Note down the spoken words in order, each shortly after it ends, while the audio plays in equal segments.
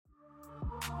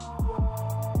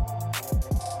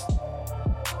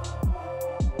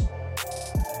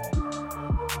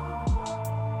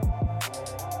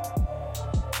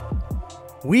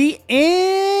We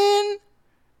in.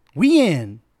 We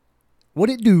in. What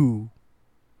it do?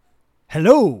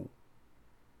 Hello.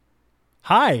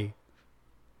 Hi.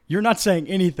 You're not saying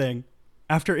anything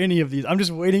after any of these. I'm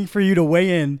just waiting for you to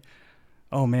weigh in.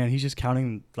 Oh man, he's just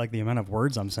counting like the amount of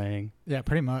words I'm saying. Yeah,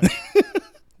 pretty much.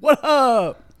 What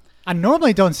up? I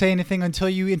normally don't say anything until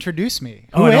you introduce me.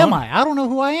 Who Oh, I am don't? I? I don't know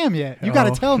who I am yet. You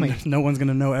got to tell me. No one's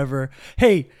gonna know ever.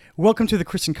 Hey, welcome to the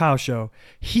Chris and Kyle show.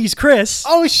 He's Chris.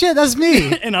 Oh shit, that's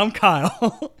me. And I'm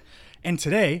Kyle. And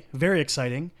today, very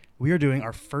exciting, we are doing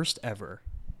our first ever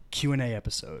Q&A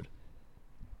episode.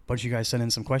 Bunch of you guys sent in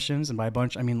some questions, and by a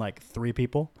bunch, I mean like 3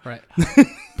 people. Right.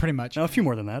 Pretty much. No, a few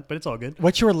more than that, but it's all good.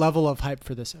 What's your level of hype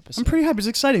for this episode? I'm pretty happy. It's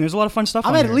exciting. There's a lot of fun stuff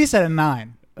I'm on at here. least at a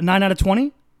 9. A 9 out of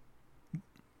 20?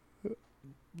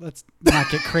 Let's not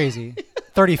get crazy.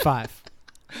 35.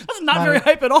 That's not very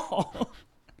hype at all.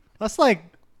 That's like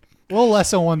a little less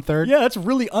than 1/3. Yeah, that's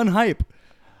really unhype.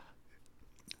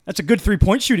 That's a good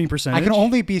 3-point shooting percentage. I can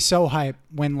only be so hype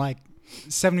when like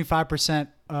 75%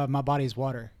 of my body is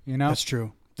water, you know? That's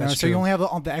true. You know, That's so true. you only have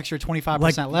the extra 25%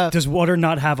 like, left. does water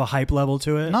not have a hype level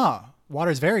to it? No, water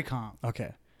is very calm.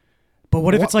 Okay. But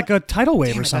what if it's like a tidal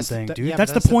wave Damn or it, that's something, the- dude? yeah,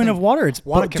 That's but the point of thing. water. It's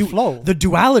Water can flow. The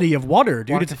duality of water,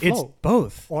 dude. Water It's can flow.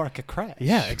 both. Or it could crash.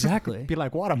 Yeah, exactly. Be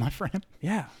like water, my friend.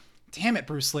 Yeah. Damn it,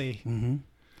 Bruce Lee.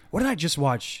 What did I just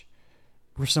watch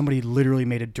where somebody literally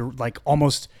made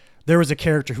almost, there was a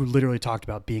character who literally talked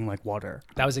about being like water.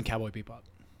 That was in Cowboy Bebop.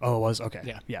 Oh, it was? Okay.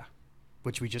 Yeah. Yeah.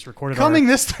 Which we just recorded. Coming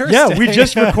this Thursday. Yeah, we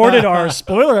just recorded our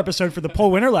spoiler episode for the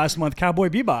poll winner last month, Cowboy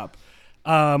Bebop.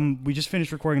 We just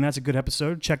finished recording. That's a good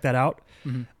episode. Check that out.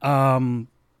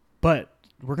 But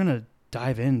we're going to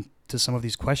dive into some of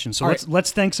these questions. So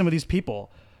let's thank some of these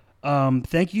people.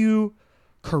 Thank you,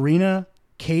 Karina,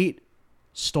 Kate,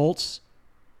 Stoltz,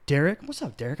 Derek. What's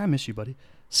up, Derek? I miss you, buddy.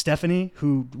 Stephanie,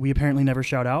 who we apparently never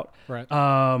shout out. Right.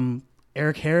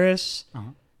 Eric Harris,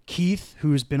 Uh-huh. Keith,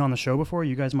 who's been on the show before.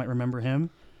 You guys might remember him.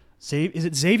 Is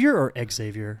it Xavier or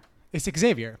Xavier? It's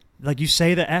Xavier. Like you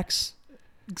say the X?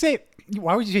 Xavier.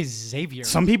 Why would you say Xavier?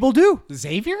 Some people do.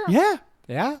 Xavier? Yeah.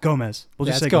 Yeah? Gomez. We'll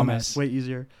Yeah, just it's say Gomez. Way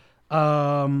easier.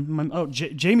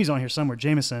 Jamie's on here somewhere.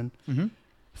 Jameson.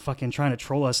 Fucking trying to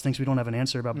troll us. Thinks we don't have an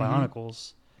answer about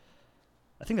Bionicles.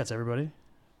 I think that's everybody.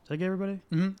 Did I get everybody?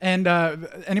 And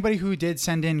anybody who did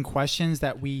send in questions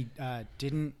that we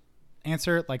didn't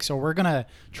answer, so we're going to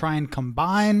try and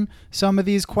combine some of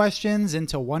these questions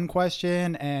into one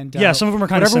question. And Yeah, some of them are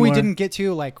kind of whatever we similar. didn't get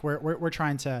to, we're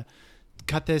trying to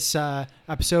cut this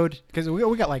episode because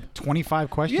we got like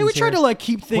 25 questions. Yeah, we tried here. to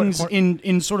keep things More-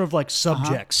 in sort of like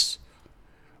subjects.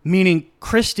 Meaning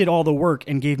Chris did all the work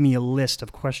and gave me a list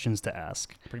of questions to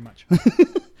ask. Pretty much.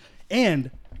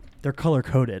 And they're color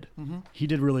coded. He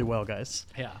did really well, guys.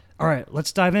 Yeah. All right,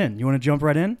 let's dive in. You want to jump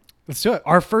right in? Let's do it.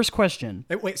 Our first question.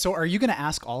 Wait, so are you going to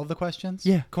ask all of the questions?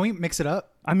 Yeah. Can we mix it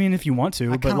up? I mean, if you want to,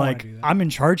 but kinda wanna like, do that. I'm in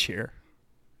charge here.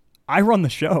 I run the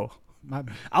show. My-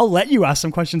 I'll let you ask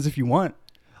some questions if you want.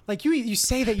 Like you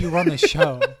say that you run the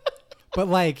show, but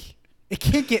like it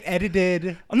can't get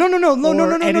edited. No.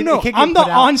 It can't get I'm the put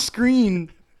out.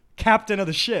 on-screen captain of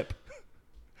the ship.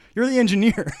 You're the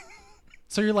engineer.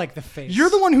 So you're like the face. You're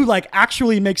the one who like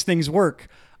actually makes things work.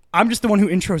 I'm just the one who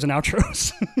intros and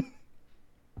outros.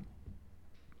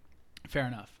 Fair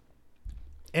enough.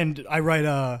 And I write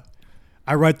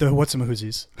the what's some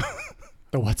whoosies.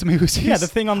 The what's me who's Yeah, the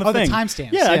thing on the thing. the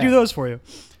timestamps. Yeah, I do those for you.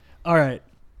 All right.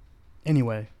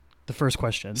 Anyway, the first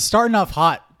question. Starting off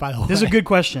hot, by the way. This is a good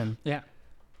question. Yeah.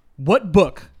 What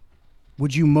book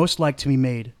would you most like to be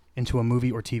made into a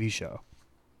movie or TV show?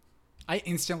 I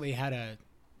instantly had a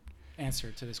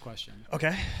answer to this question.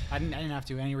 Okay. I didn't have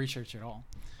to do any research at all.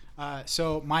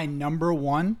 So my number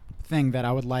one thing that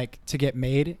I would like to get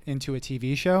made into a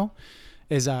TV show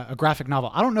is a graphic novel.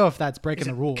 I don't know if that's breaking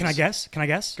the rules. Can I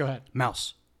guess? Go ahead.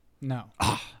 Mouse. No.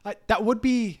 That would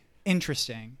be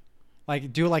interesting.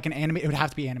 Like do like an anime. It would have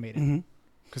to be animated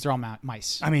because they're all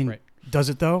mice. I mean, right. does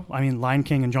it though? I mean, Lion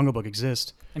King and Jungle Book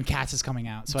exist. And Cats is coming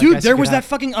out. So I Dude, guess there you was could that have-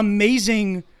 fucking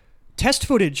amazing test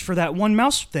footage for that one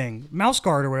mouse thing, Mouse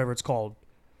Guard or whatever it's called.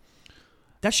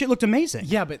 That shit looked amazing.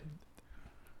 Yeah, but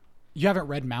you haven't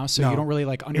read Mouse, so No. you don't really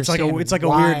like understand. It's like a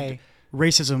why. weird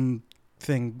racism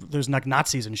thing. There's like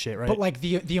Nazis and shit, right? But like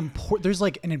there's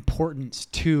like an importance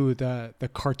to the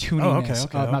cartooniness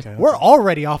okay, of Mouse. okay. We're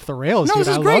already off the rails, No, dude. this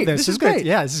is I great. love this. This This is is good. great.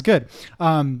 Yeah, this is good.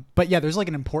 But yeah, there's like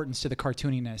an importance to the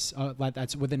cartooniness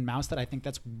that's within Mouse that I think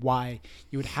that's why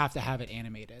you would have to have it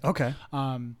animated. okay.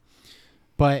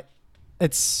 But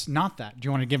it's not that. Do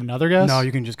you want to give another guess? No,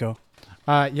 you can just go.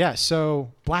 Yeah,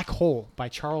 so Black Hole by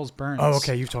Charles Burns. Oh,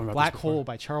 okay. You've told me about Black this before. Hole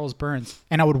by Charles Burns.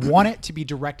 And I would want it to be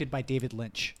directed by David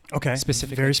Lynch. Okay.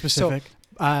 Specifically. Very specific.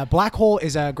 So, Black Hole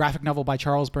is a graphic novel by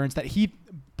Charles Burns that he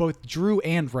both drew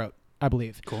and wrote, I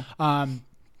believe. Cool.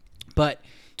 But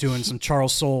doing some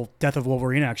Charles Soule Death of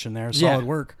Wolverine action there. Solid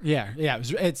work. Yeah.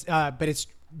 But it's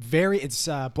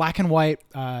black and white,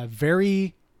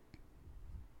 very.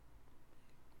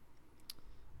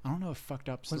 I don't know if "fucked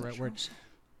up" is the right word,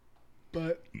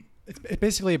 but it's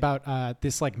basically about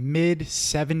this like mid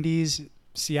 '70s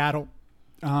Seattle,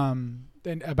 and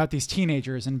about these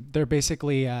teenagers, and they're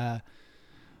basically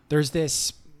there's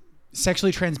this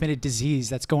sexually transmitted disease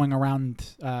that's going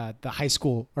around the high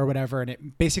school or whatever, and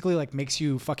it basically like makes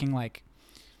you fucking like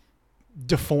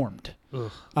deformed.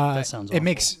 Ugh, that sounds awful. It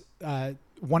makes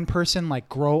one person like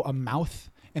grow a mouth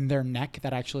in their neck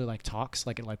that actually like talks,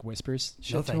 like it like whispers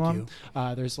shit to them.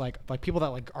 There's like people that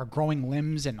like are growing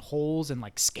limbs and holes and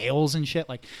like scales and shit.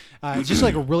 Like it's just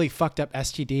like a really fucked up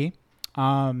STD.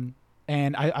 And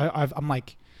I'm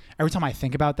like, every time I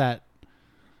think about that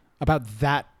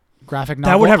graphic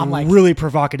novel, that would have I'm like, really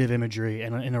provocative imagery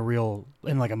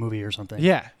in like a movie or something.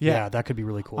 Yeah, that could be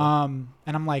really cool. And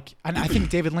I'm like, and I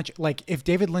think David Lynch, like if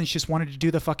David Lynch just wanted to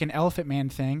do the fucking Elephant Man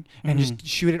thing and just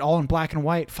shoot it all in black and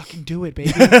white, fucking do it,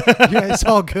 baby. Yeah, it's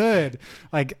all good.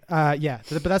 Like,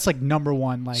 but that's like number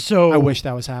one. Like, so I wish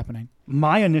that was happening.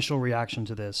 My initial reaction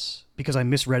to this, because I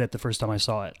misread it the first time I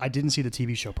saw it, I didn't see the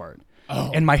TV show part. Oh.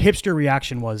 And my hipster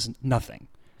reaction was nothing.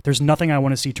 There's nothing I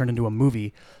want to see turned into a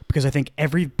movie because I think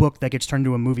every book that gets turned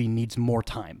into a movie needs more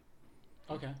time.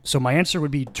 Okay. So my answer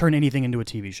would be turn anything into a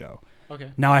TV show.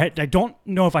 Okay. Now, I don't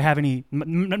know if I have any...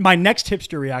 My next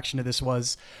hipster reaction to this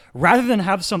was, rather than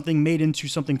have something made into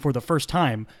something for the first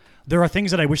time, there are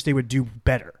things that I wish they would do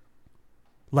better.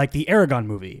 Like the Aragon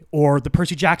movie or the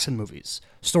Percy Jackson movies.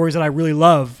 Stories that I really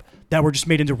love that were just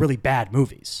made into really bad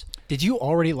movies. Did you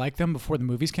already like them before the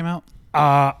movies came out?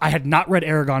 I had not read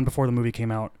Aragon before the movie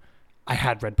came out. I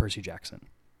had read Percy Jackson.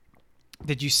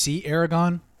 Did you see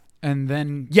Aragon and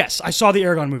then... Yes, I saw the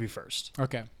Aragon movie first.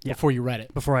 Okay. Yeah. Before you read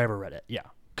it. Before I ever read it, yeah.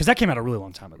 Because that came out a really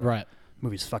long time ago. Right.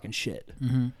 Movie's fucking shit.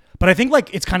 Mm-hmm. But I think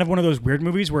like it's kind of one of those weird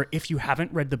movies where if you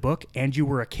haven't read the book and you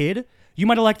were a kid, you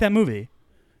might have liked that movie.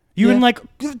 You and like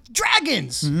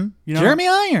dragons. Mm-hmm. You know? Jeremy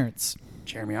Irons.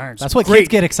 Jeremy Irons. That's what kids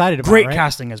get excited about. Great right?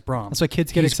 casting as Brom. That's what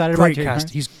kids get He's excited great about. Cast.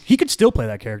 He could still play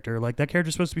that character. Like that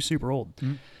character's supposed to be super old.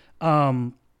 Mm-hmm.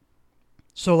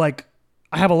 So like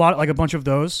I have a bunch of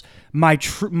those. My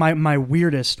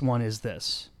weirdest one is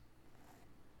this.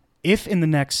 If in the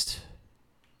next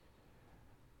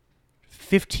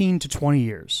 15 to 20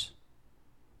 years,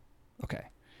 okay,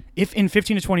 if in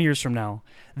 15 to 20 years from now,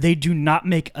 they do not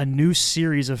make a new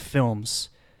series of films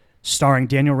starring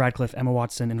Daniel Radcliffe, Emma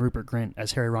Watson, and Rupert Grint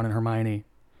as Harry, Ron, and Hermione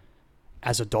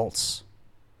as adults,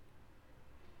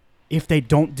 if they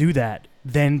don't do that,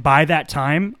 then by that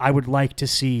time, I would like to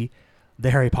see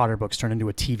the Harry Potter books turn into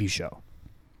a TV show.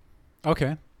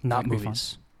 Okay. Not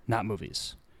movies. Not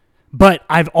movies. But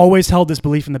I've always held this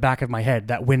belief in the back of my head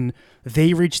that when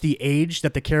they reach the age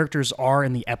that the characters are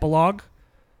in the epilogue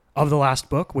of the last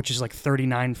book, which is like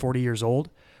 39, 40 years old,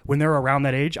 when they're around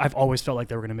that age, I've always felt like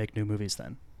they were going to make new movies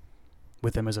then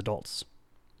with them as adults.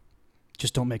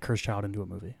 Just don't make Cursed Child into a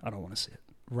movie. I don't want to see it.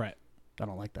 Right. I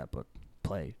don't like that book.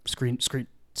 Play. Screen,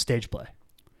 stage play.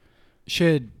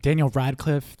 Should Daniel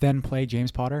Radcliffe then play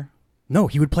James Potter? No,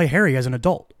 he would play Harry as an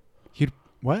adult.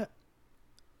 What?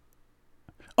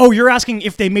 Oh, you're asking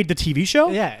if they made the TV show?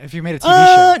 Yeah, if you made a TV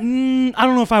show. I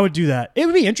don't know if I would do that. It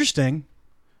would be interesting.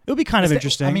 It would be kind of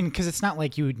interesting. I mean, because it's not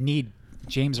like you would need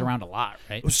James around a lot,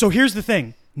 right? So here's the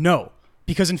thing. No,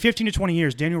 because in 15 to 20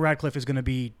 years, Daniel Radcliffe is going to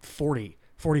be 40,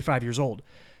 45 years old.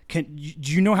 Do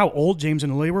you know how old James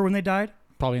and Lily were when they died?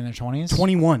 Probably in their 20s.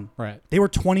 21. Right. They were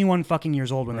 21 fucking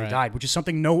years old when they died, which is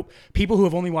something people who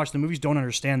have only watched the movies don't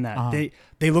understand that. Uh-huh.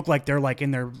 They look like they're like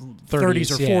in their 30s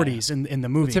or 40s in the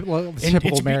movie.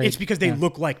 It's because they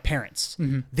look like parents.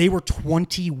 Mm-hmm. They were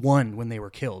 21 when they were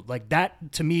killed. Like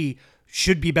that to me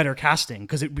should be better casting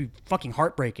because it would be fucking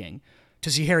heartbreaking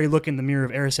to see Harry look in the mirror of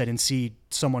Erised and see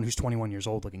someone who's 21 years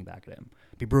old looking back at him.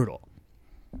 It'd be brutal.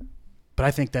 But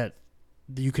I think that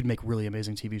you could make really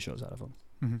amazing TV shows out of them.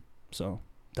 Mm-hmm. So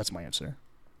that's my answer.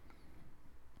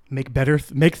 Make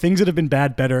things that have been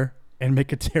bad better, and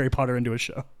make Harry Potter into a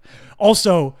show.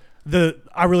 Also,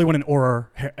 I really want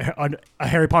a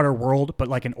Harry Potter world, but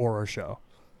like an horror show.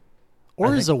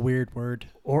 Horror is a weird word.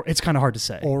 Or it's kind of hard to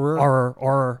say.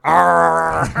 Horror.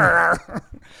 I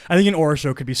think an horror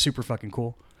show could be super fucking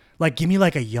cool. Like, give me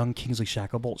like a young Kingsley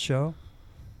Shacklebolt show,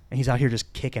 and he's out here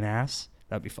just kicking ass.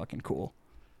 That'd be fucking cool.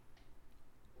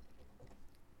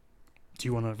 Do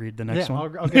you want to read the next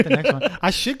one? I'll get the next one.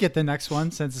 I should get the next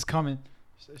one since it's coming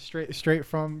straight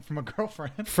from a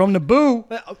girlfriend. From Naboo.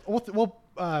 We'll do both.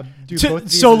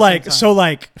 These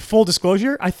So full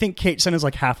disclosure, I think Kate sent us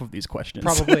like half of these questions.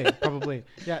 Probably.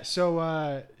 Yeah.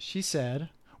 So she said,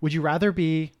 "Would you rather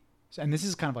be?" And this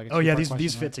is kind of like a these question,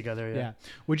 fit right? together. Yeah.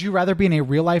 Would you rather be in a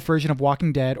real life version of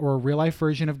Walking Dead or a real life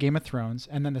version of Game of Thrones?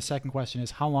 And then the second question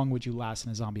is, how long would you last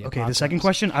in a zombie apocalypse? Okay, the second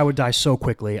question, I would die so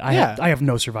quickly. I have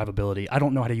no survivability. I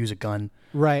don't know how to use a gun.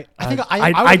 Right. I think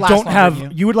I would don't last have. longer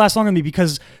than You would last longer than me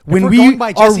because we're when we going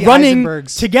by are Jesse running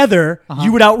Eisenberg's- together,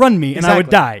 you would outrun me and I would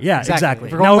die. Exactly. Yeah, Exactly. exactly.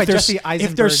 If we're going Now by if there's Jesse if there's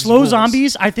Eisenberg's slow rules.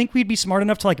 zombies, I think we'd be smart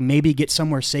enough to like maybe get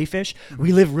somewhere safe-ish.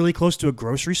 We live really close to a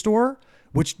grocery store,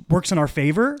 which works in our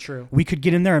favor. True. We could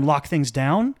get in there and lock things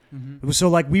down. So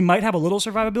like we might have a little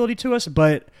survivability to us,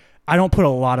 but I don't put a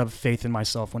lot of faith in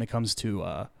myself when it comes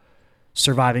to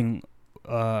surviving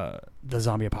the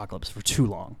zombie apocalypse for too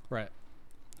long. Right.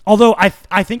 Although I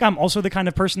think I'm also the kind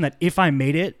of person that if I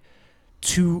made it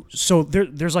to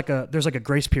there's like a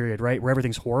grace period, right, where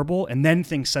everything's horrible and then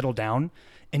things settle down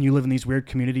and you live in these weird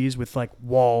communities with like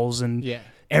walls and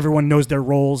everyone knows their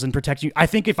roles and protect you. I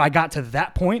think if I got to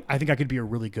that point, I think I could be a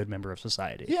really good member of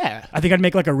society. Yeah. I think I'd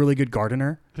make like a really good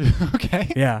gardener.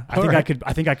 Okay. Yeah.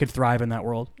 I think I could thrive in that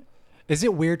world. Is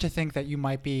it weird to think that you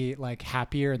might be like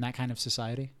happier in that kind of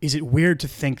society? Is it weird to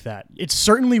think that? It's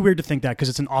certainly weird to think that because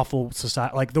it's an awful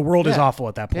society. Like the world is awful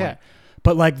at that point. Yeah.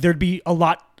 But like there'd be a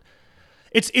lot.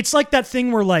 It's like that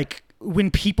thing where like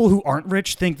when people who aren't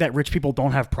rich think that rich people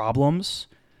don't have problems,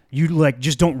 you like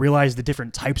just don't realize the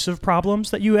different types of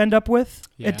problems that you end up with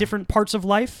at different parts of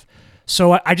life.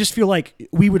 So I just feel like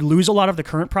we would lose a lot of the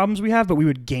current problems we have, but we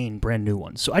would gain brand new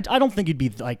ones. So I don't think it'd be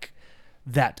like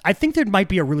that. I think there might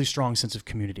be a really strong sense of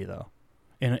community though.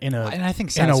 And I think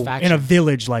satisfaction in a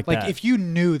village like that. Like if you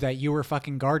knew that you were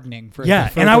fucking gardening for and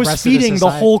the I was rest feeding of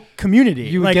the whole community,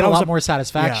 you would like, get a I was lot more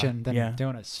satisfaction than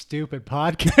doing a stupid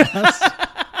podcast.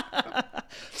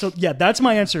 So yeah, that's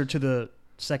my answer to the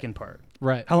second part.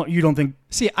 Right. How long you don't think?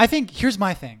 See, I think here's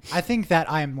my thing. I think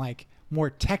that I'm like more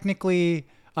technically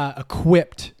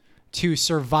equipped to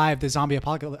survive the zombie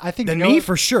apocalypse. I think Than me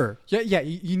for sure. Yeah.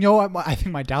 You know what? I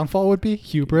think my downfall would be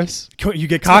hubris. You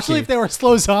get cocky. Especially if they were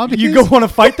slow zombies. You go want to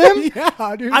fight them?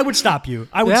 Yeah, dude. I would stop you.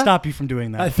 I would stop you from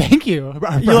doing that. Thank you.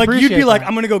 You'd be like,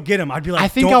 I'm gonna go get him. I'd be like, I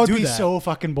think don't I would do be that. so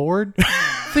fucking bored.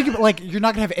 Think about like you're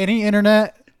not gonna have any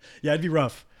internet. Yeah, it'd be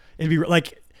rough. It'd be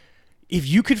like if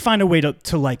you could find a way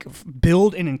to like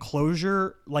build an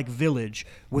enclosure like village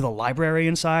with a library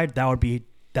inside, that'd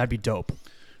be dope.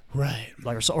 Right.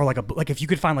 Or like if you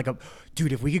could find like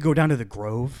dude, if we could go down to the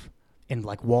Grove and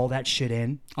like wall that shit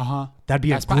in, that'd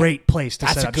be a great place to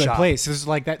set up shop. That's a good place. There's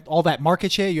like that all that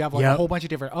market shit. You have like a whole bunch of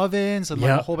different ovens and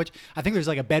like a whole bunch. I think there's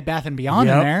like a Bed Bath and Beyond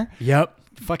in there. Yep.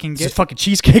 Fucking It's a fucking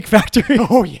Cheesecake Factory.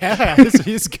 Oh yeah, this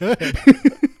is good.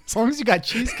 As long as you got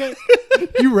cheesecake,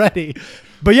 you ready.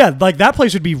 But yeah, like that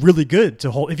place would be really good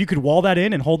to hold if you could wall that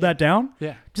in and hold that down.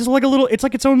 Yeah. Just like it's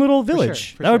like its own little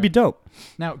village. For that would be dope.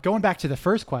 Now, going back to the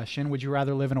first question, would you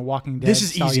rather live in a Walking Dead This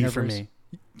is style easy universe? for me.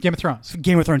 Game of Thrones.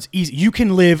 Game of Thrones, easy. You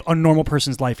can live a normal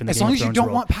person's life in the As Game long of as you Thrones don't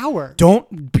world. want power.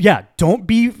 Don't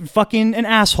be fucking an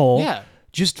asshole. Yeah.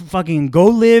 Just fucking go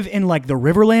live in like the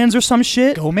Riverlands or some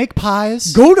shit. Go make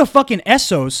pies. Go to fucking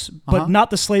Essos, but not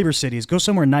the slaver cities. Go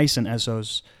somewhere nice in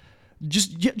Essos.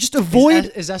 Just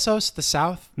avoid. Is Essos the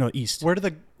south? No, east. Where do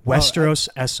the Westeros,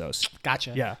 Essos.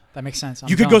 Gotcha. Yeah, that makes sense.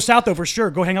 You could go south though for sure.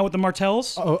 Go hang out with the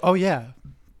Martells. Oh yeah,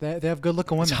 they have good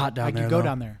looking women. It's hot down there. I could go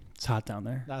down there. It's hot down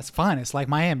there. That's fine. It's like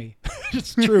Miami.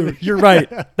 It's true. You're right.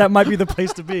 That might be the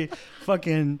place to be.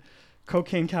 Fucking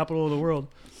cocaine capital of the world.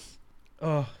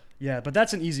 Oh yeah, but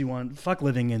that's an easy one. Fuck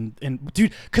living in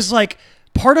dude, because like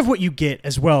part of what you get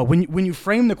as well when you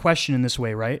frame the question in this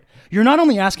way, right? You're not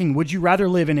only asking would you rather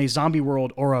live in a zombie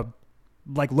world or a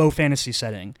like low fantasy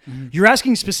setting. You're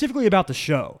asking specifically about the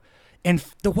show. And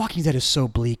The Walking Dead is so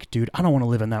bleak, dude. I don't want to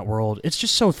live in that world. It's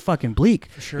just so fucking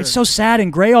bleak. For sure. It's so sad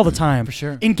and gray all the time. For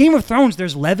sure. In Game of Thrones,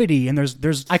 there's levity and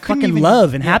there's fucking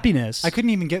love and happiness. I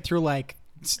couldn't even get through like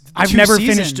I've never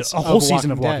finished a whole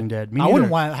season of Walking Dead. I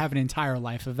wouldn't want to have an entire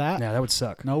life of that. Yeah, that would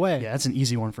suck. No way. Yeah, that's an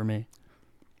easy one for me.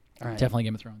 All right. Definitely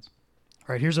Game of Thrones.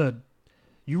 All right,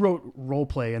 you wrote role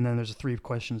play and then there's 3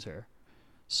 questions here.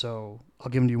 So I'll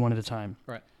give them to you one at a time.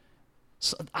 Right.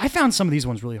 So I found some of these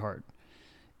ones really hard.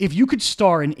 If you could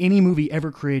star in any movie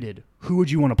ever created, who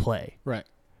would you want to play? Right.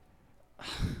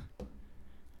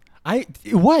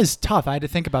 It was tough. I had to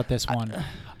think about this one.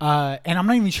 And I'm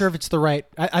not even sure if it's the right.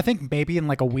 I think maybe in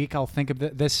like a week I'll think of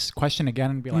this question again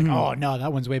and be like, oh, no,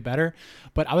 that one's way better.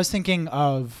 But I was thinking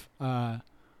of the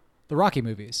Rocky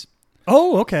movies.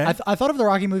 Oh, okay. I thought of the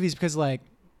Rocky movies because like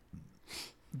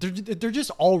they're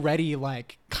just already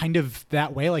like kind of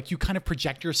that way. Like you kind of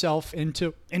project yourself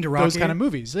into Rocky? those kind of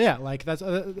movies. Yeah, like that's I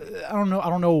don't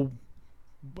know.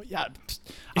 But yeah, It's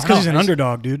because he's an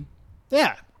underdog, dude.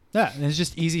 Yeah. Yeah, and it's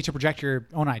just easy to project your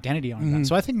own identity on that.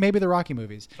 So I think maybe the Rocky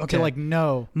movies. Okay. To like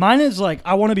know. Mine is like,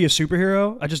 I want to be a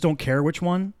superhero. I just don't care which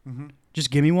one.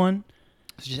 Just give me one.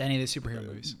 It's just any of the superhero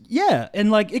movies. Yeah,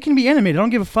 and like it can be animated. I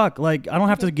don't give a fuck. Like I don't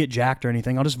have to get jacked or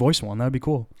anything. I'll just voice one. That would be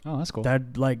cool. Oh, that's cool.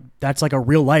 That's like a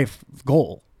real life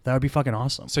goal. That would be fucking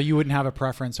awesome. So you wouldn't have a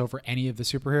preference over any of the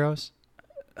superheroes?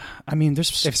 I mean,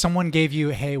 there's If someone gave you,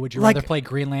 hey, would you Like- rather play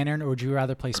Green Lantern or would you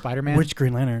rather play Spider-Man? which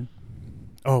Green Lantern?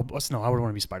 Oh, no, I would want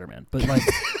to be Spider-Man. But like,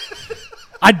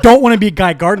 I don't want to be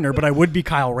Guy Gardner, but I would be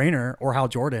Kyle Rayner or Hal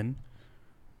Jordan.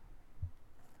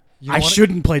 You I wanna-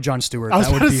 shouldn't play Jon Stewart. I was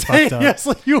That about would to be say, fucked up. yes,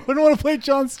 like you wouldn't want to play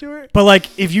Jon Stewart. But like,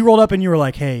 if you rolled up and you were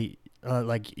like, "Hey,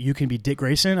 like you can be Dick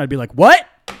Grayson," I'd be like, "What?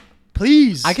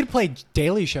 Please." I could play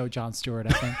Daily Show Jon Stewart,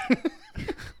 I think.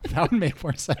 That would make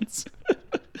more sense.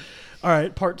 All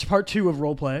right, part 2 of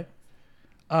role play.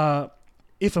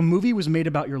 If a movie was made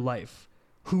about your life,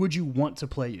 who would you want to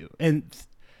play you? And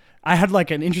I had like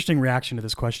an interesting reaction to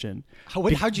this question.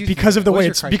 How'd you? Because of the what way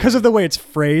was it's your because of the way it's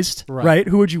phrased, Right. right?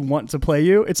 Who would you want to play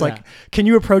you? It's Yeah. like, can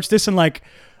you approach this in like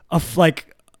a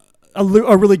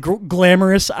really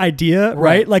glamorous idea,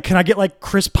 right? Like, can I get like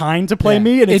Chris Pine to play Yeah.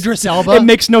 me? And Idris Elba? It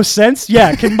makes no sense.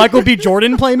 Yeah, can Michael B.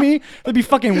 Jordan play me? That'd be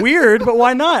fucking weird, but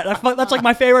why not? That's like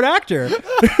my favorite actor.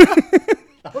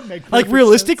 That would make Like perfect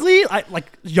realistically, like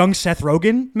young Seth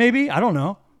Rogen, maybe. I don't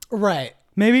know. sense. Right?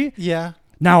 Maybe. Yeah.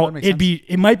 Now That makes sense.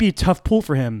 it might be a tough pull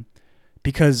for him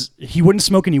because he wouldn't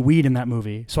smoke any weed in that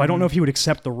movie. So I don't know if he would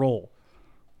accept the role.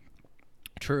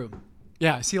 True.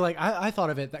 Yeah. See, like I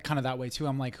thought of it that way too.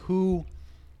 I'm like, who?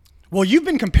 Well, you've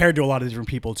been compared to a lot of different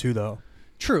people too, though.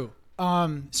 True.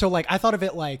 So like I thought of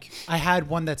it like I had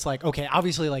one that's like, okay,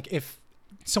 obviously like if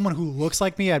someone who looks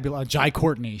like me, I'd be like Jai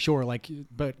Courtney, sure, like,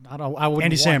 but I wouldn't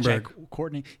Andy want Samberg. Jai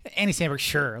Courtney, Andy Samberg,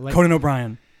 sure, like Conan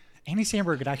O'Brien. Andy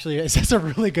Samberg that's a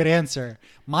really good answer.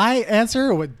 My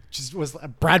answer was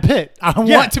Brad Pitt. I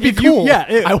want to be cool.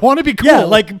 I want to be cool. Yeah,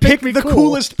 like pick me the cool.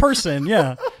 coolest person.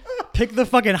 Yeah. Pick the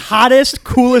fucking hottest,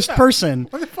 coolest person.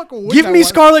 Why the fuck would Give I me want-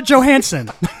 Scarlett Johansson.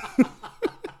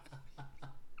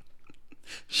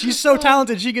 She's so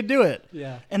talented, she could do it.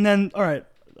 Yeah. And then, all right,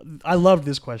 I loved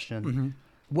this question. Mm-hmm.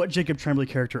 What Jacob Tremblay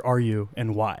character are you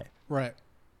and why? Right.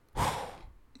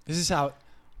 This is how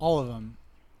all of them,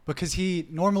 because he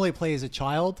normally plays a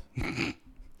child, and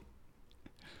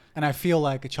I feel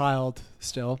like a child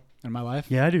still in my life.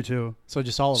 Yeah, I do too. So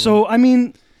just all of them. So, I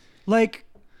mean, like,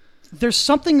 there's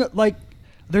something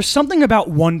about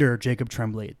Wonder, Jacob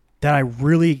Tremblay, that I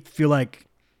really feel like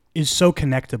is so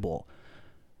connectable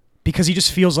because he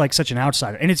just feels like such an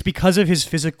outsider. And it's because of his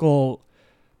physical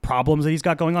problems that he's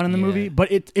got going on in the movie, but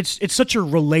it's such a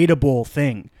relatable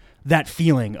thing, that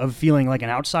feeling of feeling like an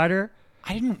outsider.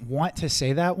 I didn't want to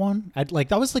say that one. That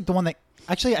was like the one that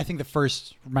actually I think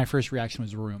my first reaction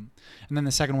was Room, and then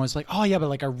the second one was like, oh yeah, but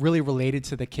like I really related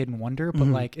to the kid in Wonder, but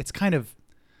like it's kind of,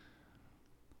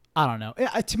 I don't know.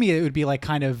 To me, it would be like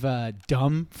kind of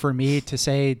dumb for me to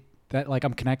say that like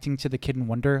I'm connecting to the kid in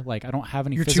Wonder. Like I don't have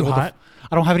any. You're physical too hot.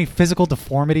 I don't have any physical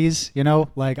deformities. You know,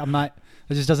 like I'm not.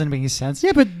 It just doesn't make any sense.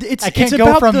 Yeah, but I I can't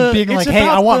go from being like, hey,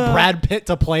 I want Brad Pitt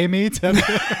to play me to.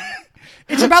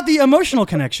 It's about the emotional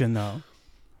connection, though.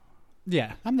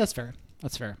 Yeah, that's fair.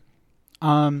 That's fair. But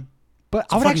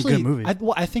I would fucking actually. good movie.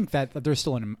 I think that there's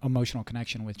still an emotional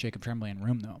connection with Jacob Tremblay in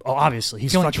Room, though. Oh, obviously,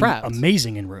 he's Feeling fucking trapped.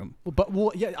 amazing in Room.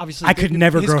 Yeah, obviously. I could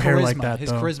never his grow hair charisma- like that, His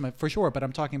though. charisma, for sure. But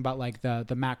I'm talking about like the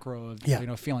macro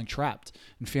of feeling trapped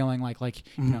and feeling like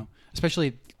you know,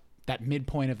 especially that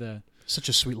midpoint of the Such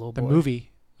a sweet little boy. movie.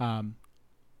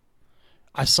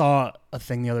 I saw a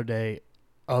thing the other day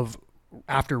of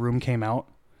after Room came out,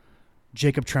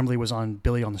 Jacob Tremblay was on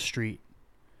Billy on the Street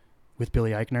with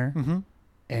Billy Eichner,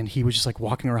 and he was just like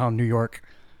walking around New York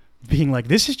being like,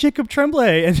 this is Jacob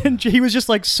Tremblay. And then he was just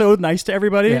like so nice to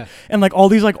everybody. Yeah. And like all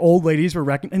these like old ladies were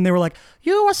and they were like,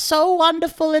 you were so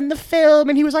wonderful in the film.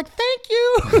 And he was like, thank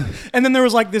you. And then there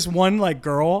was like this one like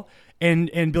girl and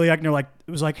Billy Eichner like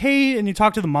was like, hey, and he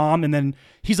talked to the mom, and then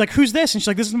he's like, who's this? And she's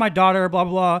like, this is my daughter, blah,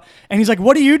 blah, blah. And he's like,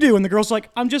 what do you do? And the girl's like,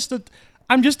 I'm just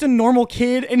a normal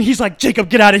kid. And he's like, Jacob,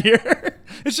 get out of here.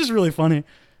 It's just really funny.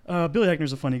 Billy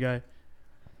Eichner's a funny guy.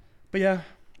 But yeah,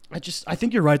 I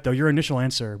think you're right though. Your initial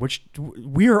answer, which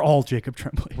we are all Jacob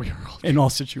Tremblay. We are all in all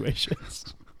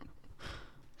situations.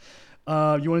 You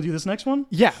want to do this next one?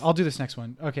 Yeah, I'll do this next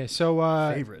one. Okay, so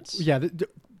Favorites. Yeah,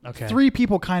 Okay. 3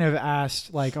 people kind of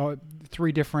asked like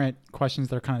 3 different questions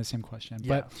that are kind of the same question.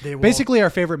 Yeah, But basically our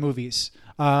favorite movies.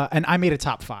 And I made a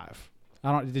top 5.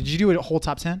 Did you do a whole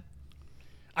top 10?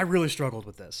 I really struggled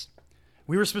with this.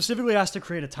 We were specifically asked to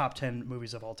create a top 10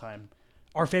 movies of all time,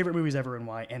 our favorite movies ever and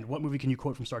why, and what movie can you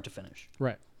quote from start to finish.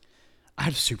 Right. I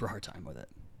had a super hard time with it.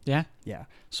 Yeah. Yeah.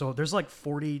 So there's like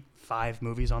 45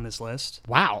 movies on this list.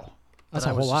 Wow. That's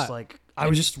a whole lot. I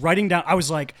was just writing down. I was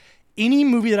like, any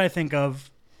movie that I think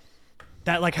of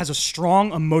that like has a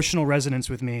strong emotional resonance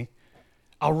with me,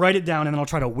 I'll write it down and then I'll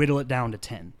try to whittle it down to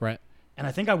 10. Right. And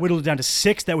I think I whittled it down to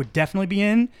 6 that would definitely be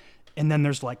in. And then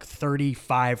there's like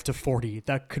 35 to 40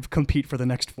 that could compete for the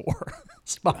next 4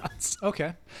 spots.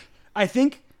 Okay. I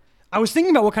was thinking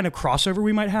about what kind of crossover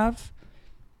we might have.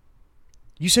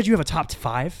 You said you have a top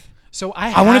 5. So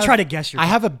I want to try to guess your. I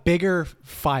have a bigger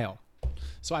file.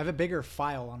 So I have a bigger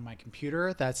file on my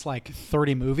computer that's like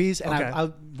 30 movies, and Okay.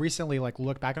 I recently like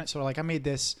looked back on it. So like I made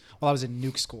this while I was in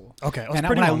nuke school. Okay, and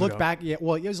when I look back, it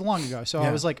was long ago. So Yeah.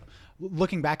 I was like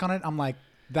looking back on it, I'm like,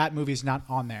 that movie's not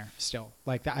on there still.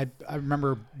 Like that, I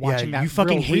remember watching that. You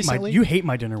fucking real hate recently. you hate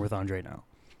My Dinner with Andre now.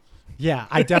 Yeah,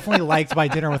 I definitely liked My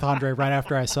Dinner with Andre right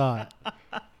after I saw it.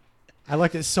 I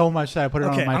liked it so much that I put it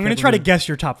Okay, on my. I'm going to try to guess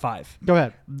your top 5. Go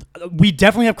ahead. We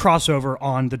definitely have crossover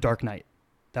on The Dark Knight.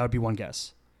 That would be one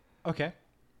guess. Okay.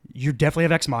 You definitely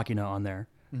have Ex Machina on there.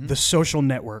 Mm-hmm. The Social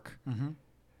Network. Mm-hmm.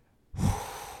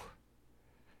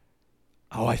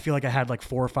 Oh, I feel like I had like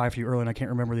 4 or 5 for you earlier, and I can't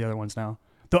remember the other ones now.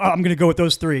 I'm going to go with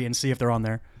those 3 and see if they're on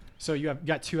there. So you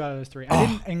got 2 out of those 3. I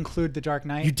didn't include The Dark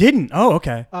Knight. You didn't? Oh,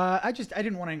 okay. I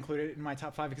didn't want to include it in my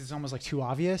top 5 because it's almost like too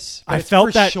obvious. I It's felt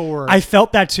for that. Sure. I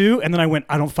felt that too, and then I went,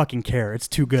 I don't fucking care. It's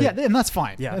too good. Yeah, and that's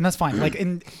fine. Yeah. And that's fine. Like,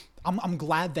 and I'm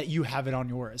glad that you have it on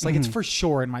yours. Like, it's for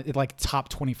sure in my like top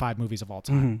 25 movies of all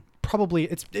time. Probably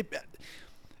it's in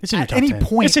your at top any 10.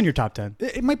 point. It's in your top 10.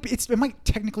 It might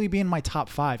technically be in my top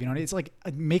 5. You know, it's like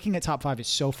making it top 5 is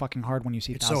so fucking hard when you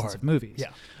see thousands hard. of movies.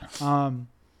 Yeah.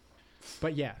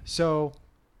 But yeah, so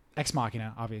Ex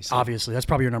Machina, obviously. Obviously, that's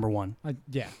probably your number 1.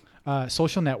 Yeah.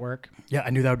 Social Network, Yeah, I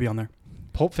knew that would be on there.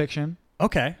 Pulp Fiction,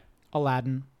 Okay.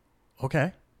 Aladdin,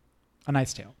 Okay. A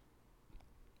Knight's Tale.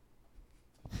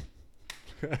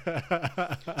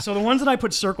 So the ones that I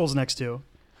put circles next to: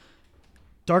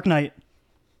 Dark Knight,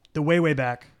 The Way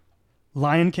Back,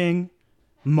 Lion King,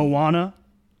 Moana,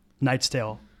 Knight's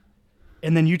Tale.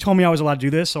 And then you told me I was allowed to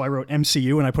do this, so I wrote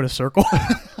MCU and I put a circle.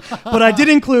 But I did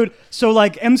include, so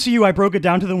like MCU, I broke it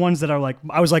down to the ones that are like,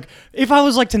 I was like, if I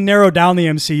was like to narrow down the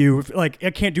MCU, like I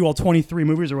can't do all 23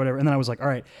 movies or whatever. And then I was like, all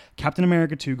right, Captain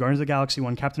America 2, Guardians of the Galaxy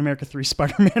 1, Captain America 3,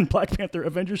 Spider-Man, Black Panther,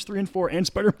 Avengers 3 and 4, and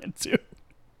Spider-Man 2.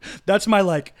 That's my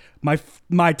like,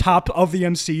 my top of the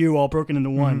MCU all broken into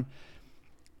one.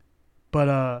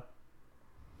 But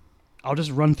I'll just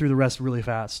run through the rest really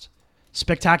fast.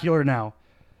 Spectacular Now,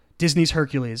 Disney's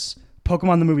Hercules,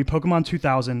 Pokemon the movie, Pokemon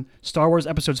 2000, Star Wars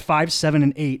episodes 5, 7,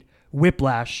 and 8,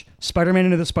 Whiplash, Spider-Man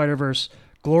Into the Spider-Verse,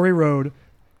 Glory Road,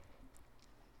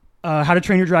 How to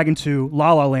Train Your Dragon 2,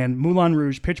 La La Land, Moulin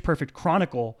Rouge, Pitch Perfect,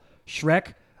 Chronicle,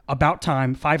 Shrek, About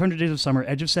Time, 500 Days of Summer,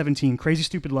 Edge of 17, Crazy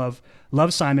Stupid Love,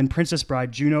 Love Simon, Princess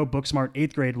Bride, Juno, Booksmart,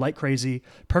 8th Grade, Like Crazy,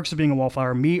 Perks of Being a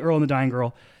Wallflower, Me, Earl and the Dying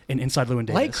Girl, and Inside Llewyn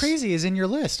Davis. Like Crazy is in your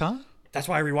list, huh? That's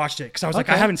why I rewatched it, because I was like,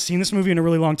 Okay. I haven't seen this movie in a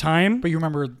really long time. But you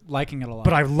remember liking it a lot.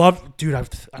 But I love, dude,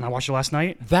 and I watched it last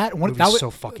night. that one Movie's that was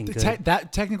so fucking good.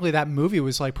 Technically, that movie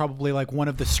was like probably like one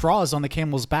of the straws on the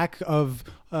camel's back of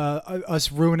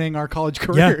us ruining our college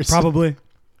careers. Yeah,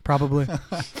 probably.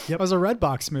 It was a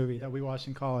Redbox movie that we watched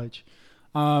in college.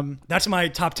 That's my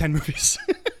top 10 movies.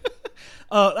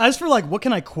 As for like, what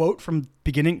can I quote from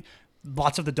beginning?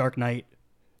 Lots of The Dark Knight.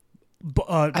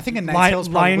 I think A Knight's Tale is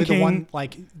probably Lion the King. one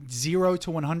like 0 to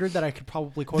 100 that I could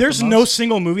probably quote. There's the no most.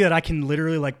 single movie that I can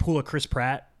literally like pull a Chris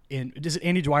Pratt in. Is it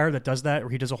Andy Dwyer that does that, or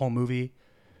he does a whole movie?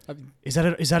 Is that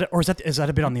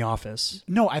a bit on The Office?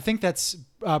 No, I think that's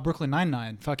Brooklyn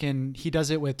Nine-Nine. Fucking, he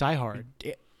does it with Die Hard.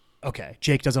 Okay,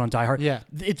 Jake does it on Die Hard. Yeah.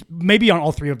 It's maybe on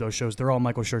all 3 of those shows. They're all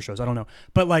Michael Schur shows. I don't know,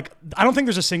 but like, I don't think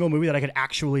there's a single movie that I could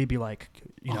actually be like,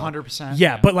 100%.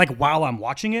 Yeah, but like while I'm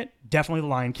watching it, definitely The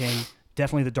Lion King,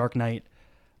 definitely The Dark Knight.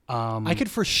 I could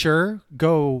for sure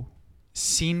go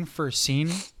scene for scene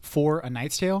for A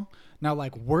Knight's Tale. Now,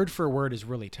 like word for word is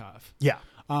really tough. Yeah.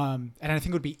 And I think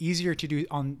it would be easier to do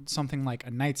on something like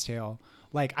A Knight's Tale.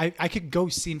 Like I could go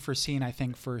scene for scene, I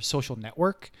think, for Social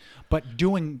Network, but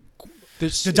doing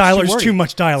this, The dialogue is too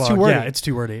much dialogue. Too wordy. Yeah, it's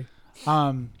too wordy.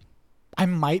 I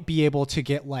might be able to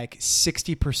get like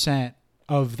 60%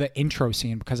 of the intro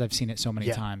scene because I've seen it so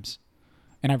many times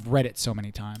and I've read it so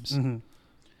many times.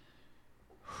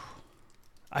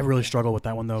 I really struggle with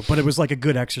that one though, but it was like a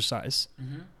good exercise.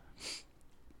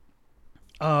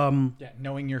 Yeah,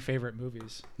 knowing your favorite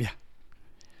movies. Yeah.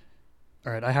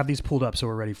 All right, I have these pulled up, so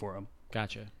we're ready for them.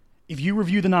 Gotcha. If you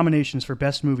review the nominations for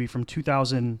best movie from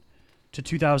 2000 to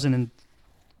 2000 and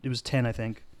it was 10, I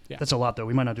think. Yeah. That's a lot though.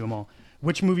 We might not do them all.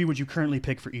 Which movie would you currently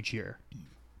pick for each year?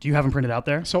 Do you have them printed out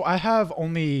there? So I have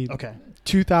only Okay.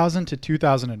 2000 to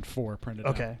 2004 printed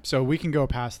out. Okay. So we can go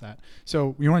past that.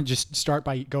 So you want to just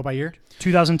go by year?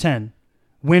 2010.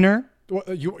 Winner? Well,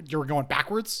 you were going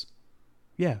backwards?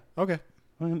 Yeah. Okay.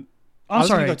 I'm I was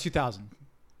sorry. going to go 2000.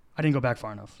 I didn't go back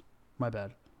far enough. My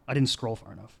bad. I didn't scroll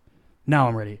far enough. Now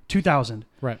I'm ready. 2000.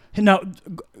 Right. Now,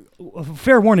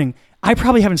 fair warning, I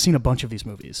probably haven't seen a bunch of these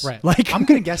movies. Right. Like I'm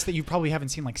going to guess that you probably haven't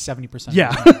seen like 70%. Yeah.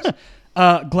 Of these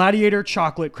movies. Gladiator,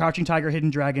 Chocolate, Crouching Tiger, Hidden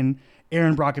Dragon,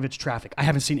 Aaron Brockovich, Traffic. I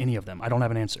haven't seen any of them. I don't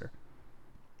have an answer.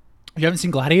 You haven't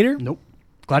seen Gladiator? Nope.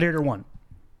 Gladiator 1.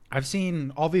 I've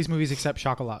seen all these movies except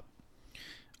Chocolat.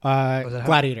 that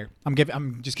Gladiator. I'm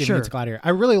just giving Sure. it to Gladiator. I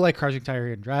really like Crouching Tiger,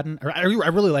 Hidden Dragon. I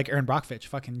really like Aaron Brockovich.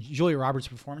 Fucking Julia Roberts'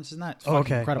 performance in that. It's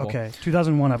fucking incredible. Okay.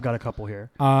 2001, I've got a couple here.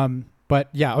 But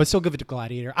yeah, I would still give it to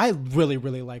Gladiator. I really,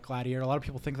 really like Gladiator. A lot of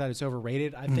people think that it's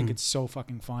overrated. I think it's so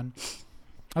fucking fun.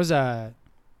 Was that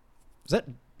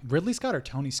Ridley Scott or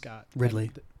Tony Scott?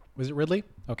 Ridley. Was it Ridley?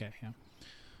 Okay,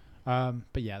 yeah.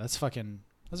 But yeah, that's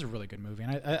a really good movie,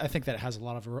 and I think that it has a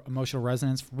lot of emotional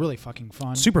resonance. Really fucking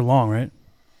fun. Super long, right?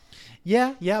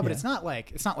 Yeah, but Yeah. it's not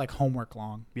like homework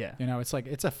long. Yeah. You know, it's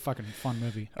a fucking fun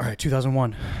movie. All right,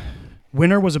 2001.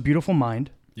 Winner was A Beautiful Mind.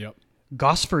 Yep.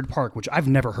 Gosford Park, which I've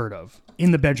never heard of.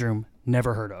 In the Bedroom,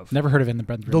 never heard of. Never heard of it in the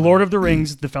Bedroom. The Lord of the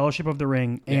Rings, The Fellowship of the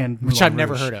Ring, and which Moulin I've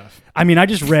never Rouge. heard of. I mean, I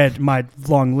just read my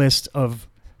long list of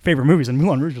favorite movies, and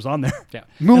Moulin Rouge was on there. Yeah,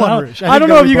 Moulin Rouge. I don't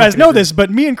know if you guys know this, but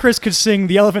me and Chris could sing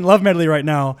the Elephant Love Medley right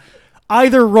now.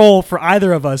 Either role for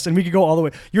either of us, and we could go all the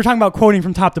way. You're talking about quoting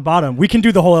from top to bottom. We can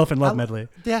do the whole Elephant Love Medley.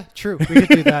 Yeah, true. We could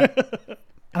do that.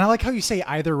 And I like how you say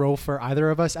either role for either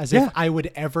of us, as if I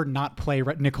would ever not play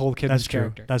Nicole Kidman's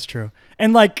character. That's true.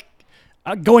 And like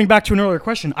going back to an earlier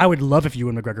question, I would love if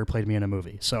Ewan McGregor played me in a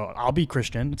movie. So I'll be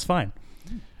Christian. It's fine.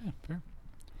 Yeah, fair.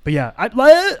 But yeah,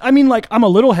 I mean, like I'm a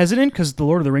little hesitant because the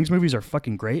Lord of the Rings movies are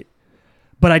fucking great,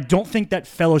 but I don't think that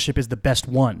Fellowship is the best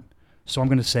one. So I'm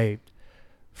going to say,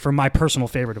 for my personal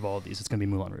favorite of all of these, it's going to be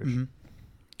Moulin Rouge. Mm-hmm.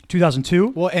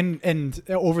 2002. Well, and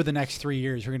over the next 3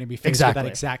 years, you're going to be faced with that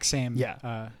exact same.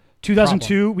 Yeah.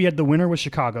 2002, we had The Winner with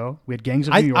Chicago. We had Gangs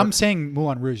of New York. I'm saying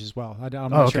Moulin Rouge as well.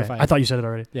 I'm not sure if I thought you said it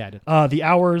already. Yeah, I did. The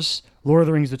Hours, Lord of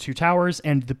the Rings, The Two Towers,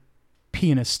 and The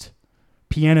Pianist.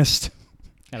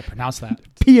 Gotta pronounce that.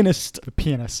 Pianist. The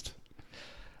Pianist.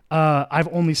 I've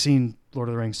only seen Lord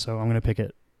of the Rings, so I'm going to pick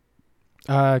it.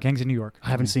 Gangs of New York. I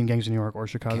haven't seen Gangs of New York or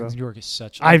Chicago. Gangs of New York is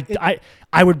such. I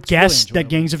would guess really that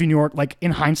Gangs of New York, like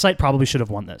in hindsight, probably should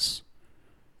have won this.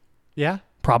 Yeah.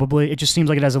 Probably. It just seems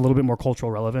like it has a little bit more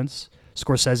cultural relevance.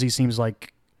 Scorsese seems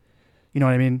like, you know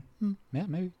what I mean? Yeah,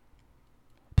 maybe.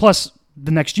 Plus,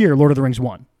 the next year, Lord of the Rings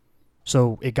won.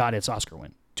 So it got its Oscar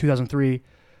win. 2003,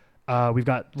 we've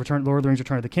got Lord of the Rings,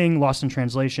 Return of the King, Lost in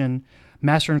Translation,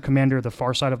 Master and Commander, The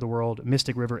Far Side of the World,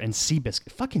 Mystic River, and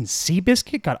Seabiscuit. Fucking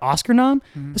Seabiscuit got Oscar nom?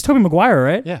 That's Tobey Maguire,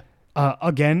 right? Yeah.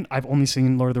 Again, I've only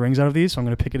seen Lord of the Rings out of these, so I'm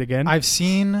going to pick it again.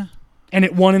 And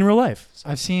it won in real life.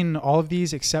 I've seen all of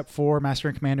these except for Master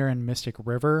and Commander and Mystic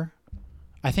River.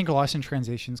 I think Lost in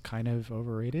Translation's kind of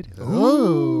overrated.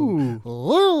 Ooh.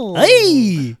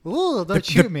 Hey! Ooh, don't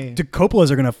shoot me. The Coppolas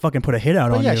are going to fucking put a hit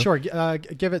out on you. Yeah, sure.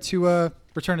 Give it to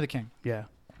Return of the King. Yeah.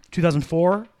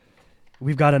 2004,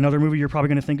 we've got another movie you're probably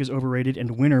going to think is overrated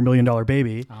and winner, $1 Million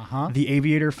Baby. Uh-huh. The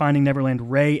Aviator, Finding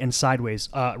Neverland, Ray, and Sideways.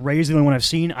 Ray is the only one I've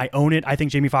seen. I own it. I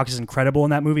think Jamie Foxx is incredible in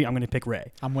that movie. I'm going to pick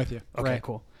Ray. I'm with you. Okay, Ray.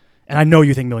 cool. And I know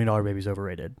you think $1 Million Baby is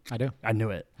overrated. I do. I knew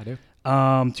it. I do.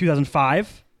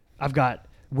 2005, I've got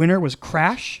winner was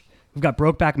Crash. We've got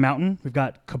Brokeback Mountain. We've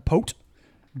got Capote.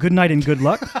 Good Night and Good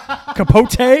Luck.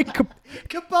 Capote.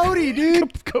 Capote,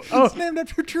 dude. It's named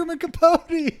after Truman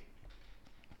Capote.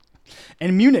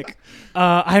 And Munich.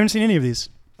 I haven't seen any of these.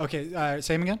 Okay,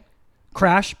 say them again.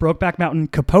 Crash, Brokeback Mountain,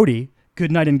 Capote,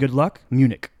 Good Night and Good Luck,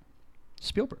 Munich.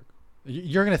 Spielberg.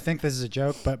 You're gonna think this is a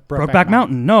joke, but Brokeback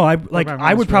Mountain. No, I would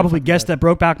really probably guess good. that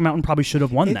Brokeback Mountain probably should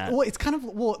have won that. Well, it's kind of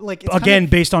Again,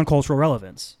 based on cultural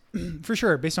relevance. For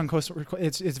sure, based on coastal,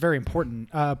 it's very important.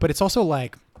 But it's also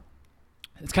like,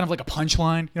 it's kind of like a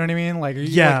punchline. You know what I mean? Like,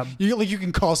 you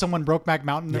can call someone Brokeback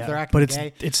Mountain if they're acting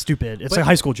gay. It's stupid. It's a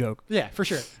high school joke. Yeah, for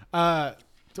sure.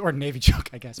 Or Navy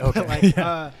joke, I guess. Okay. But like,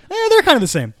 they're kind of the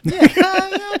same. Yeah,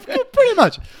 pretty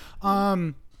much.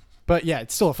 But yeah,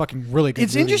 it's still a fucking really good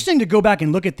movie. Interesting to go back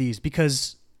and look at these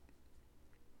because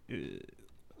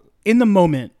in the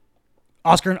moment,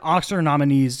 Oscar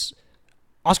nominees,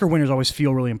 Oscar winners always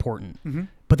feel really important. Mm-hmm.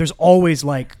 But there's always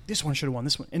like, this one should have won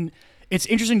this one. And it's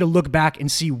interesting to look back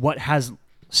and see what has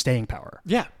staying power.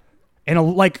 Yeah.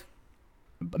 And like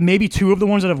maybe two of the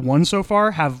ones that have won so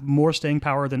far have more staying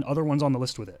power than other ones on the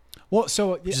list with it. Well,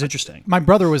 so Which is interesting. my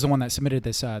brother was the one that submitted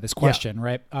this question,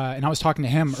 right? And I was talking to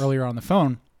him earlier on the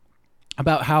phone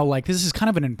about how like this is kind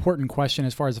of an important question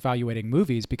as far as evaluating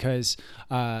movies because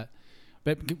of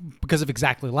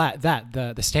exactly that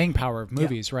the staying power of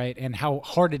movies, right? And how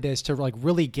hard it is to like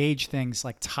really gauge things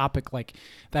like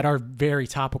that are very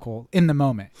topical in the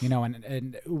moment, you know,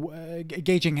 and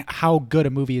gauging how good a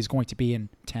movie is going to be in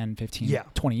 10, 15,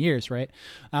 20 years, right?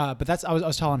 But I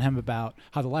was telling him about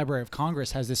how the Library of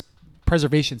Congress has this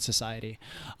preservation society.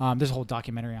 There's a whole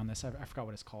documentary on this. I forgot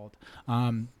what it's called.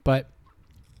 But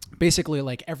basically,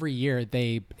 like every year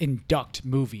they induct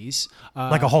movies,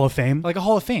 Like a Hall of Fame? like a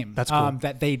Hall of Fame. That's cool.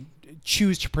 That they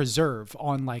choose to preserve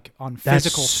on That's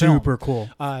physical film. super cool.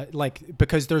 Like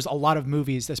because there's a lot of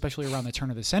movies, especially around the turn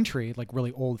of the century, like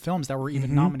really old films that were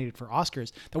even nominated for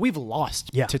Oscars that we've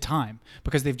lost to time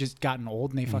because they've just gotten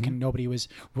old and they fucking nobody was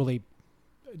really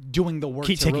doing the work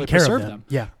Keep to taking really care of preserve them. them.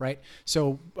 Yeah. Right.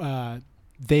 So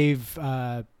they've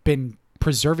been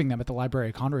preserving them at the Library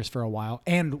of Congress for a while,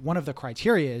 and one of the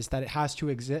criteria is that it has to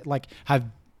exist, like have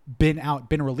been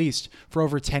released for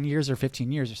over 10 years or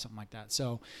 15 years or something like that.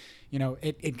 So, you know,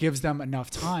 it gives them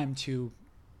enough time to,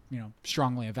 you know,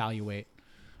 strongly evaluate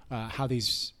how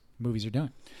these movies are doing.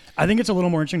 I think it's a little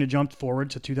more interesting to jump forward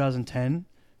to 2010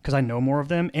 because I know more of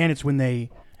them, and it's when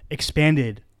they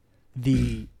expanded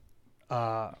the,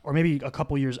 or maybe a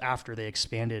couple years after they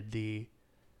expanded the.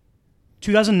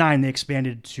 2009, they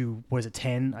expanded to,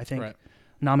 10, I think,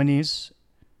 nominees.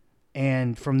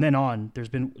 And from then on, there's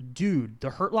been,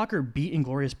 the Hurt Locker beat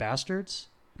Inglourious Bastards.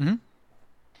 Mm-hmm.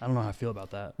 I don't know how I feel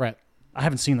about that. Right. I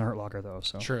haven't seen The Hurt Locker, though.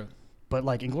 So. True. But,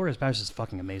 like, Inglourious Bastards is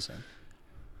fucking amazing.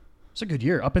 It's a good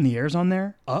year. Up in the Air's on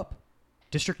there. Up.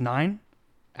 District 9.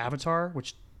 Avatar,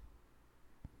 which,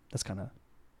 is that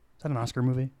an Oscar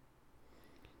movie?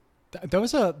 That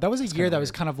was a year that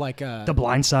was kind of like The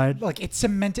Blind Side. like it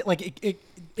cemented, like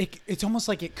it's almost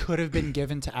like it could have been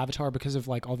given to Avatar because of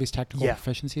like all these technical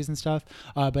proficiencies and stuff.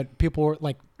 But people were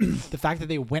like, the fact that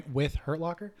they went with Hurt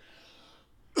Locker,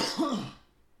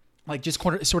 like just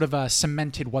sort of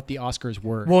cemented what the Oscars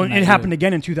were. Well, it happened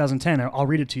again in 2010. I'll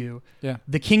read it to you. Yeah.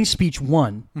 The King's Speech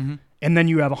won. Mm-hmm. And then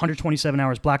you have 127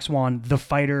 Hours, Black Swan, The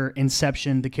Fighter,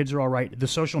 Inception, The Kids Are All Right, The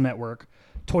Social Network,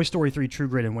 Toy Story 3, True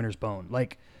Grit, and Winter's Bone.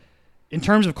 Like, in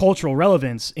terms of cultural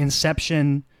relevance,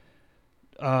 Inception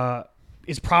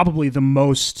is probably the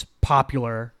most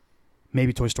popular,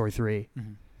 maybe Toy Story 3,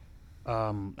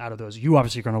 out of those. You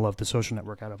obviously are going to love The Social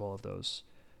Network out of all of those.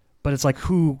 But it's like,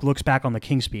 who looks back on the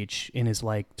King's Speech and is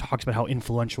like, talks about how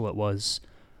influential it was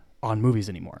on movies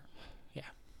anymore? Yeah.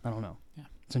 I don't know. Yeah.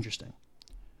 It's interesting.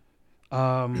 You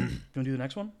want to do the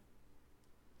next one?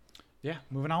 Yeah,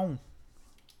 moving on.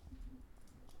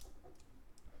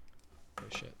 Oh,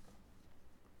 shit.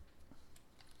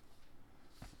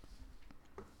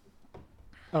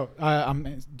 Oh, I'm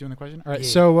doing the question? All right. Yeah.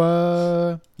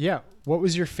 So, what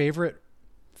was your favorite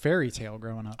fairy tale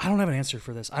growing up? I don't have an answer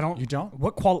for this. I don't. You don't?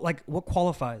 What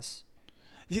qualifies?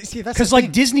 See, that's because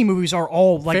like Disney movies are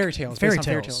all like fairy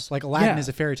tales. Like Aladdin is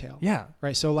a fairy tale. Yeah.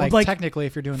 Right. So like technically,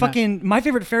 if you're doing my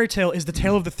favorite fairy tale is the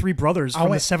Tale of the Three Brothers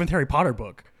from the seventh Harry Potter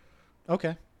book.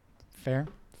 Okay. Fair.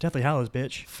 Deathly Hallows,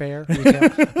 bitch. Fair.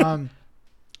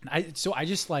 I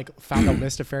just like found a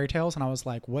list of fairy tales and I was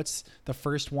like, what's the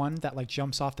first one that like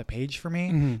jumps off the page for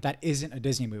me that isn't a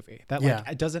Disney movie? That like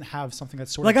it doesn't have something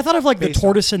that's sort of like I thought of like the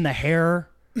Tortoise and the Hare.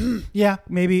 Yeah,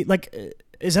 maybe like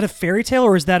is that a fairy tale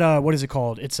or is that what is it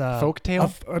called? It's a folk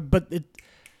tale. But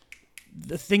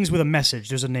the things with a message.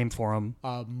 There's a name for them.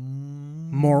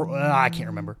 More I can't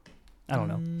remember. I don't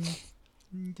know.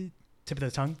 Tip of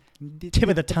the tongue. Tip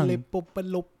of the tongue.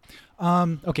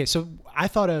 Okay, so I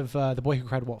thought of The Boy Who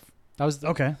Cried Wolf. That was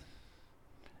okay.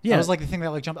 Yeah, that was like the thing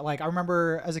that like jumped. Like I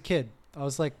remember as a kid, I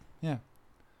was like, yeah,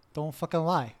 don't fucking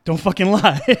lie. Don't fucking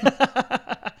lie.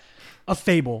 A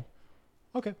fable.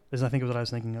 Okay, is I think what I was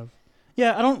thinking of.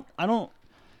 Yeah, I don't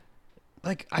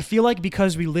like. I feel like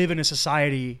because we live in a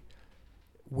society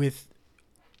with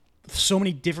so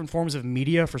many different forms of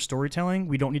media for storytelling,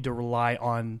 we don't need to rely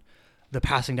on the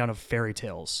passing down of fairy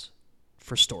tales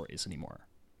for stories anymore.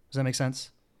 Does that make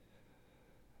sense?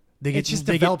 They just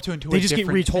get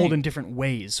retold in different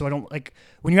ways. So I don't like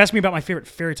when you ask me about my favorite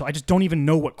fairy tale, I just don't even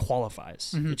know what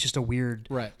qualifies. Mm-hmm. It's just a weird,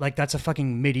 like that's a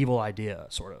fucking medieval idea,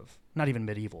 sort of. Not even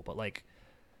medieval, but like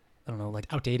I don't know, like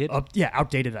outdated.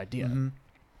 Outdated idea. Mm-hmm.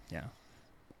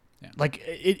 Yeah. Yeah. Like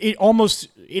it almost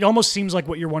seems like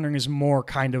what you're wondering is more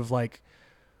kind of like,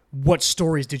 what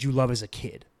stories did you love as a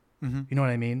kid? Mm-hmm. You know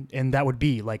what I mean? And that would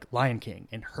be like Lion King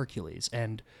and Hercules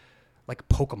and like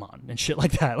Pokemon and shit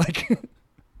like that. Like,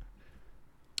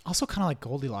 Also kind of like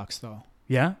Goldilocks though.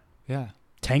 yeah, Yeah.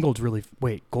 Tangled really.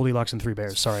 Wait, Goldilocks and Three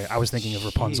Bears. Sorry, I was thinking of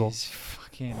Rapunzel. Jeez,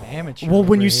 fucking amateur. Well, when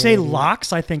over you here, say dude.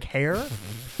 locks, I think hair.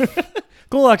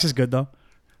 Goldilocks is good though.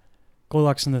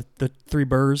 Goldilocks and the Three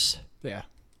Bears. Yeah.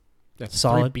 That's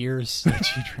Solid. 3 beers that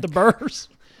you drink. The Bears.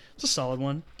 It's a solid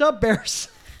one. The Bears.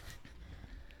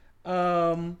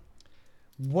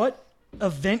 What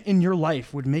event in your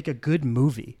life would make a good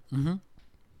movie? Mm-hmm.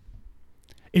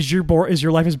 Is your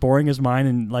life as boring as mine?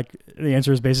 And like the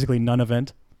answer is basically none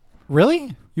event.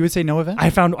 Really? You would say no event? I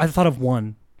thought of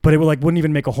one, but it wouldn't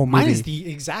even make a whole movie. Mine is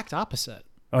the exact opposite.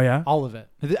 Oh yeah. All of it.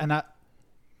 And not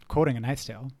quoting A Knight's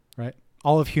Tale, right?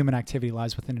 All of human activity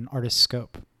lies within an artist's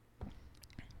scope.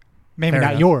 Maybe Fair not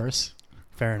enough. yours.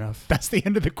 Fair enough. That's the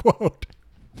end of the quote.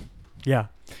 Yeah.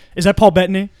 Is that Paul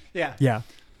Bettany? Yeah. Yeah.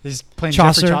 He's playing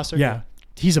Chaucer. Geoffrey Chaucer. Yeah.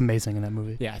 He's amazing in that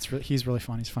movie. Yeah, he's really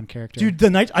fun. He's a fun character. Dude,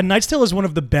 A Knight's Tale is one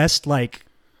of the best, like,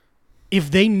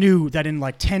 if they knew that in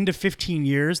like 10 to 15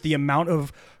 years, the amount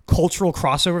of cultural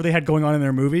crossover they had going on in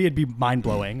their movie, it'd be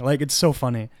mind-blowing. Like, it's so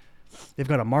funny. They've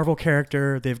got a Marvel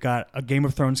character. They've got a Game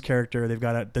of Thrones character. They've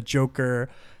got the Joker.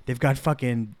 They've got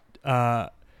fucking Alan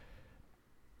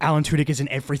Tudyk is in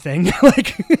everything.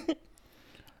 Like,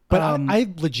 But I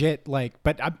legit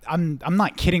but I'm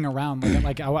not kidding around.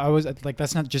 I was like,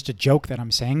 that's not just a joke that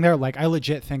I'm saying there. Like, I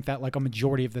legit think that like a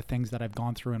majority of the things that I've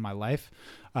gone through in my life,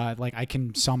 like I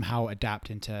can somehow adapt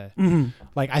into. mm-hmm.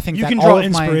 Like, I think You that can all draw of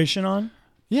inspiration on.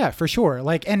 Yeah, for sure.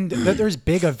 Like, and there's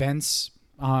big events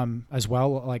as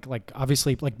well. Like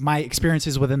obviously, like my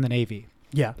experiences within the Navy.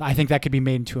 Yeah. I think that could be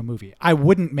made into a movie. I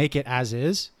wouldn't make it as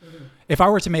is. If I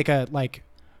were to make a movie,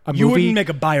 You wouldn't make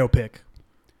a biopic.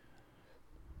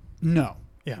 No.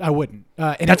 Yeah. I wouldn't.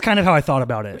 And That's kind of how I thought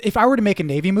about it. if I were to make a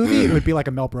Navy movie, it would be like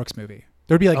a Mel Brooks movie.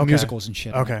 There would be like Okay. musicals and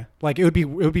shit. in Okay. it. Like it'd be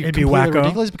It'd be completely wacko.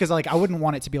 ridiculous because like I wouldn't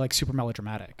want it to be like super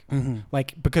melodramatic. Mm-hmm.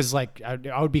 Like because like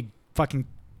I would be fucking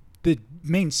the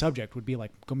main subject would be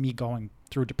like me going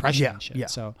through depression Yeah, and shit. yeah.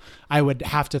 So I would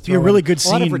have to throw Be a really in good a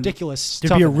lot of scene. ridiculous There'd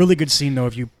stuff. be a in really good scene though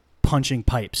of you punching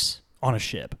pipes on a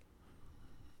ship.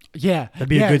 it. Yeah. That'd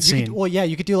be a good you could- scene. well, yeah,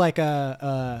 you could do like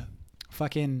a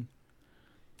fucking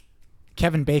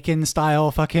Kevin Bacon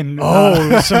style fucking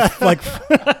So like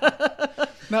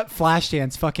not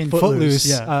Flashdance, fucking Footloose, Footloose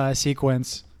yeah.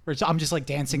 sequence. Where I'm just like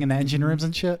dancing in the engine rooms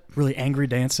and shit. really angry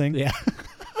dancing. Yeah.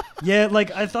 Yeah, like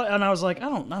I thought, and I was like, I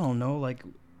don't know. Like,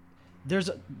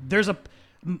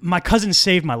 my cousin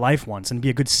saved my life once, and it'd be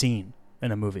a good scene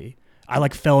in a movie. I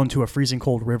like fell into a freezing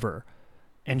cold river,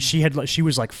 and she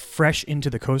was like fresh into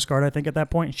the Coast Guard, I think, at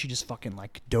that point, and she just fucking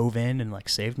like dove in and like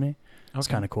saved me. That was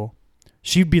kind of cool.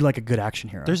 She'd be like a good action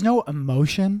hero. There's no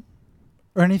emotion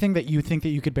or anything that you think that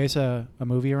you could base a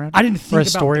movie around? I didn't think or a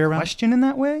about story the around? question in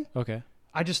that way. Okay.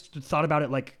 I just thought about it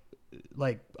like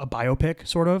a biopic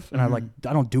sort of, and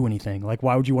I don't do anything. Like,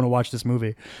 why would you want to watch this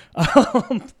movie?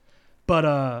 But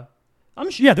I'm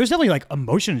sure, yeah, there's definitely like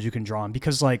emotions you can draw on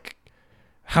because like,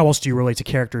 how else do you relate to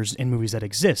characters in movies that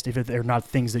exist if they're not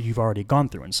things that you've already gone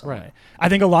through in some way? I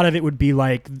think a lot of it would be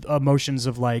like emotions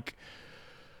of like,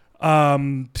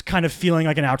 kind of feeling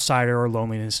like an outsider or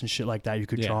loneliness and shit like that. You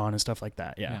could draw on and stuff like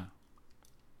that. Yeah.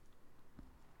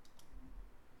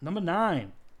 Number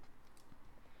 9.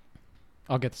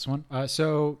 I'll get this one.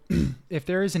 So, if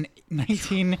there is an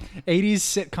 1980s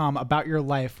sitcom about your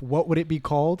life, what would it be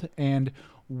called, and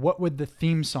what would the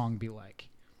theme song be like?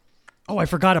 Oh, I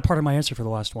forgot a part of my answer for the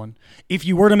last one. If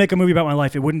you were to make a movie about my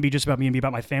life, it wouldn't be just about me and be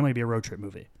about my family. It'd be a road trip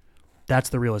movie. That's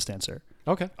the realist answer.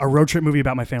 Okay. A road trip movie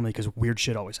about my family because weird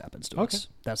shit always happens to Okay.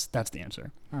 us. That's the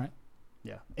answer. All right.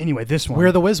 Yeah. Anyway, this one.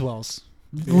 We're the Wiswells.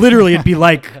 Literally, it'd be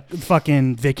like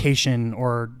fucking Vacation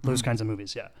or those kinds of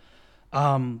movies. Yeah.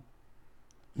 1980s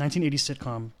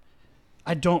sitcom.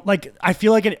 I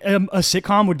feel like a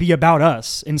sitcom would be about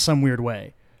us in some weird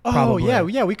way. Oh, Probably.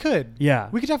 yeah, we could. Yeah.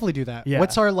 We could definitely do that. Yeah.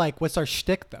 What's our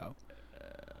shtick though?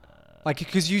 Like,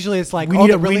 because usually it's like, We oh,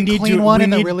 need the a- we really need clean to- one we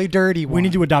and the need- really dirty one. We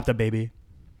need to adopt a baby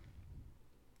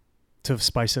to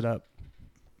spice it up.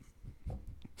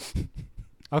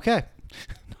 Okay.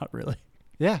 Not really.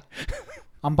 Yeah.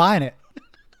 I'm buying it.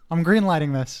 I'm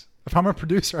greenlighting this. If I'm a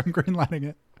producer, I'm greenlighting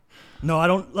it. No, I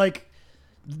don't like.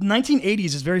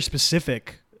 1980s is very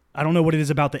specific. I don't know what it is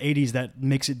about the 80s that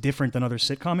makes it different than other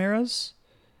sitcom eras.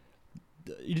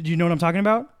 Do you know what I'm talking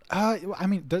about? I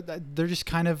mean, they're just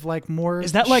kind of like more.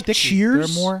 Is that like shticky.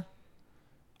 Cheers? They're more.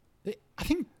 I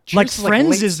think Cheers Like is Friends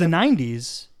late is the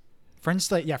 90s. Friends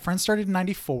started in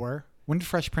 94. When did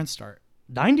Fresh Prince start?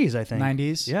 90s, I think.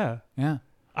 90s? Yeah.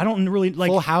 I don't really like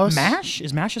Full House? MASH?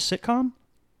 Is MASH a sitcom?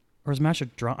 Or is MASH a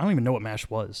drama? I don't even know what MASH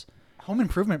was. Home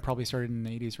Improvement probably started in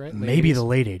the 80s, right? Maybe 80s? the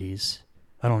late 80s.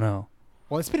 I don't know.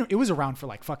 Well, it was around for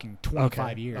like fucking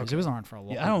 25 years. Okay. It was around for a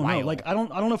long Yeah, I don't while. know. Like I don't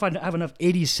know if I have enough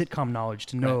 80s sitcom knowledge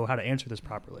to know how to answer this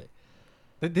properly.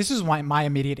 This is why my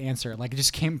immediate answer, like, it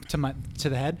just came to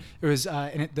the head. It was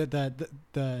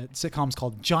the sitcom's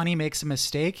called Johnny Makes a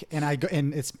Mistake, and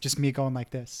it's just me going like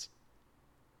this.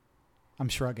 I'm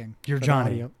shrugging. You're for the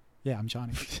Johnny. audio. Yeah, I'm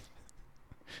Johnny.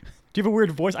 Do you have a weird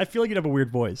voice? I feel like you'd have a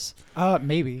weird voice.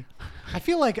 Maybe. I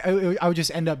feel like I would just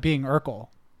end up being Urkel.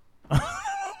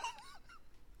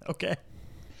 Okay.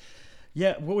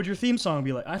 Yeah, what would your theme song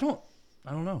be like? I don't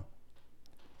know.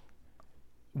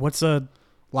 What's a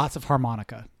Lots of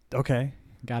harmonica. okay?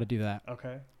 Got to do that.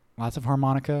 Okay. Lots of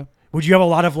harmonica. Would you have a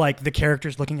lot of like the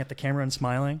characters looking at the camera and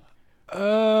smiling?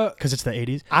 Because it's the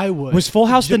 80s. I would. Was Full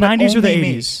House the But 90s or the only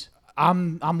me. 80s?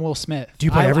 I'm Will Smith. Do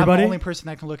you play I'm everybody? the only person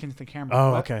that can look into the camera.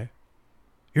 Oh, What? okay.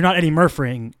 You're not Eddie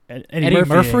Murphying. Eddie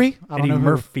Murphy? I don't Eddie know who.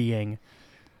 Murphying.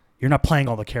 You're not playing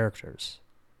all the characters.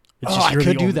 It's I you're the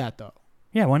could do only- that though.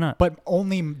 Yeah, why not? But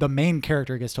only the main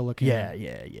character gets to look in.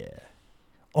 Yeah.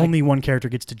 Only one character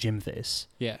gets to Jim face.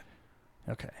 Yeah,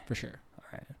 Okay. for sure. All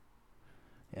right.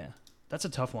 Yeah. That's a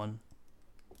tough one.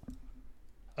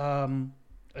 And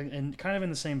kind of in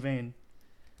the same vein,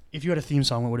 if you had a theme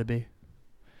song, what would it be?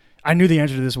 I knew the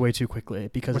answer to this way too quickly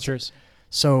because What's yours?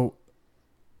 So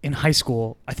in high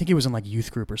school, I think it was in like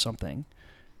youth group or something,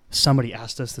 somebody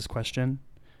asked us this question,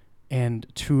 and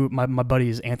two my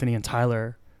buddies, Anthony and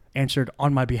Tyler, answered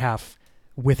on my behalf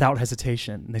without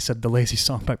hesitation. And they said The Lazy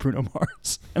Song by Bruno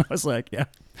Mars. And I was like, yeah,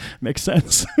 makes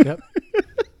sense. Yep.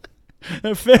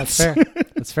 That fits. That's fair.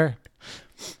 That's fair.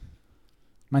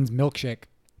 Mine's Milkshake.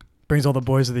 Brings all the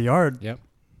boys to the yard. Yep.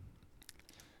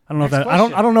 I don't know Next if that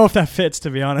question. I don't know if that fits, to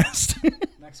be honest.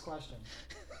 Next question.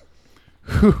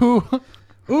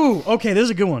 Ooh, okay, this is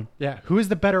a good one. Yeah. Who is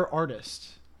the better artist?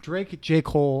 Drake, J.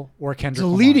 Cole, or It's Kendrick a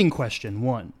Lamar? leading question,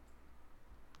 one.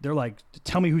 They're like,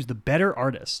 tell me who's the better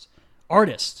artist.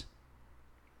 Artist.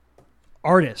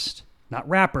 Not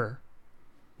rapper.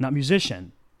 Not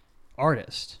musician.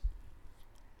 Artist.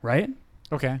 Right?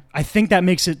 Okay. I think that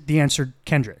makes it the answer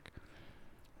Kendrick.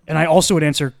 And I also would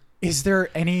answer, Is there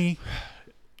any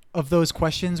of those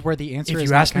questions where the answer if is you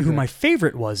not asked me who Kendrick? my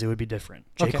favorite was, it would be different.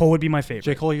 J. Okay. Cole would be my favorite.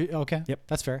 J. Cole, okay. Yep.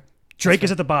 That's fair. Drake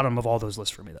is at the bottom of all those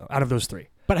lists for me, though, out of those three.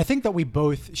 But I think that we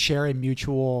both share a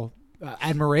mutual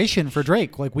admiration for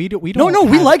Drake. Like we don't. No,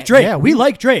 we have- like Drake. Yeah, we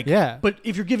like Drake. Yeah. But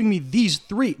if you're giving me these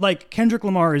three, like Kendrick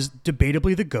Lamar is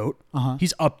debatably the GOAT. Uh-huh.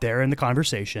 He's up there in the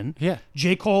conversation. Yeah.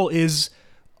 J. Cole is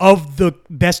of the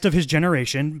best of his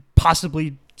generation,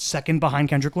 possibly second behind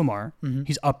Kendrick Lamar. Mm-hmm.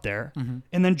 He's up there.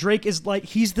 And then Drake is like,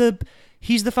 he's the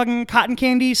fucking cotton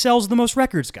candy sells the most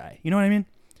records guy. You know what I mean?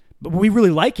 But we really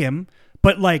like him.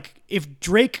 But like, if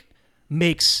Drake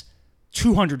makes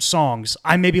 200 songs,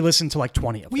 I maybe listen to like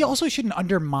 20 of them. We also shouldn't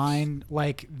undermine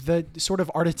like the sort of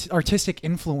artistic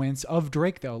influence of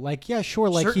Drake, though. Like, yeah, sure,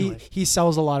 like Certainly. he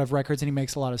sells a lot of records and he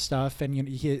makes a lot of stuff, and you know,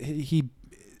 he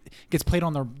gets played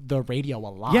on the radio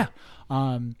a lot. Yeah.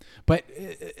 But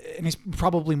and he's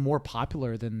probably more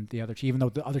popular than the other two, even though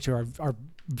the other two are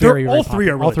very all very three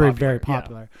are popular. All really three are popular, very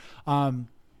yeah. popular.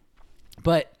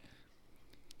 But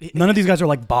None of these guys are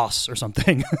like Boss or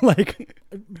something. Like,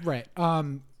 right.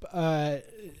 or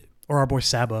our boy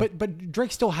Saba. But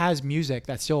Drake still has music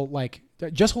that's still like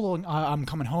just hold on, I'm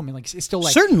coming home, and like it still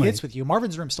like Certainly. hits with you.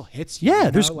 Marvin's Room still hits you. yeah, you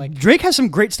know? there's like Drake has some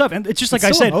great stuff, and it's just like It's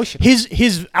I so said, emotional.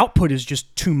 his output is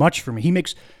just too much for me. He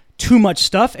makes too much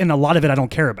stuff, and a lot of it I don't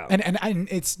care about. and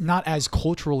it's not as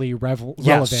culturally yeah,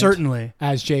 relevant certainly.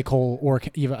 as J. Cole or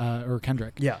or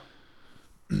Kendrick. Yeah,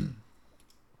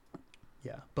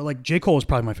 yeah, but like J. Cole is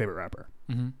probably my favorite rapper.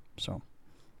 Mm-hmm. So,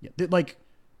 yeah, like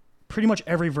pretty much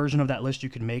every version of that list you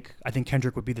could make, I think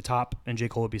Kendrick would be the top, and J.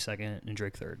 Cole would be second, and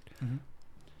Drake third.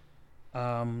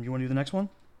 Mm-hmm. You want to do the next one?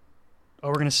 Oh,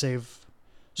 we're gonna save.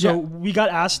 So Yeah. we got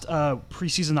asked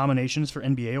preseason nominations for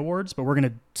NBA awards, but we're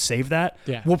gonna save that.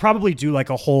 Yeah. We'll probably do like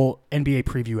a whole NBA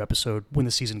preview episode when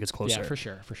the season gets closer. Yeah, for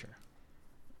sure.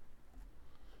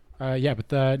 Yeah, but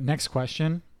the next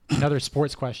question, another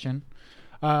sports question.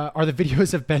 Are the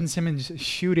videos of Ben Simmons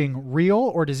shooting real,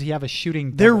 or does he have a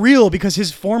shooting They're double? real because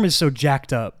his form is so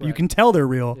jacked up. You Right. can tell they're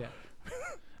real. Yeah.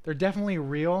 They're definitely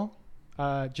real.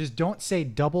 Just don't say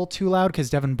double too loud because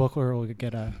Devin Booker will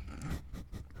get a.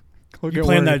 You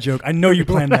planned that joke. I know you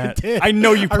planned that. did. I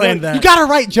know you planned that. You gotta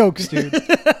write jokes, dude.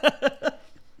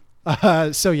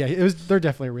 So yeah, they're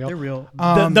definitely real. They're real.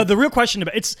 The real question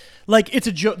about it's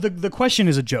a joke. The question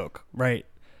is a joke, right?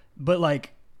 But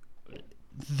like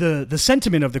the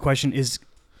sentiment of the question is,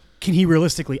 can he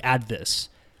realistically add this?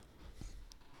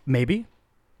 Maybe.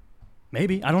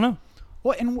 I don't know.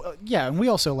 Well, and we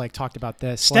also like talked about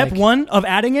this. Step one of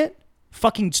adding it,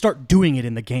 fucking start doing it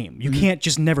in the game. You can't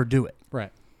just never do it.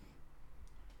 Right.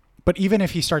 But even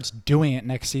if he starts doing it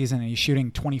next season and he's shooting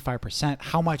 25%,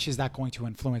 how much is that going to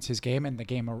influence his game and the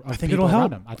game of I think people it'll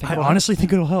around help. him? I honestly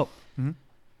think it'll help.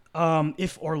 Mm-hmm.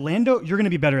 If Orlando, you're going to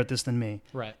be better at this than me.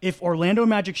 Right. If Orlando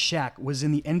Magic Shaq was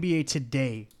in the NBA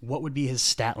today, what would be his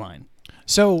stat line?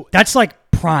 So that's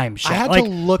like prime Shaq. I had like, to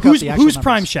look who's, up the actual who's numbers.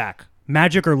 prime Shaq?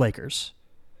 Magic or Lakers?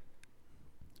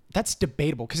 That's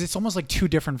debatable because it's almost like two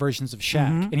different versions of Shaq,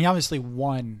 and he obviously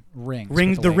won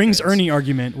rings. The rings Ernie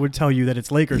argument would tell you that it's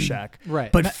Lakers Shaq,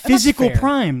 right? But and physical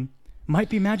prime might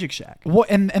be Magic Shaq. Well,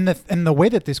 and the way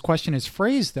that this question is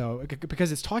phrased though,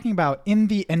 because it's talking about in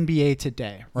the NBA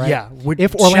today, right? Yeah.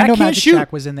 If Orlando Shaq Magic shoot.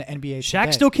 Shaq was in the NBA Shaq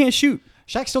today, still can't shoot.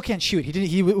 Shaq still can't shoot.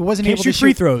 He wasn't Can't able shoot to free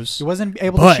shoot throws. He wasn't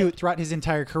able to shoot throughout his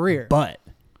entire career. But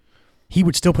he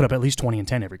would still put up at least 20 and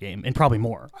 10 every game, and probably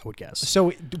more, I would guess.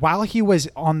 So while he was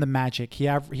on the Magic, he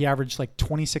averaged like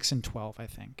 26 and 12, I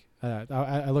think.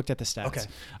 I looked at the stats. Okay.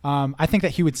 I think that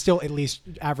he would still at least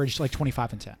average like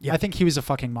 25 and 10. Yeah. I think he was a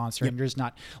fucking monster, and there's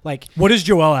not like. What does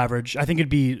Joel average? I think it'd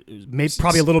be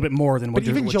probably a little bit more than what. But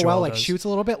even what Joel like does. shoots a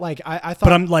little bit. Like I thought.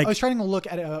 But I'm like, I was trying to look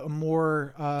at a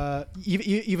more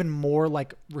even more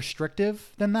like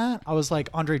restrictive than that. I was like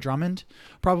Andre Drummond,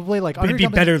 probably like. It'd be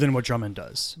better than what Drummond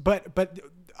does. But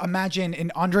imagine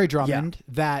an Andre Drummond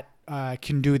that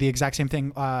can do the exact same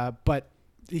thing, but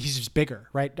he's just bigger,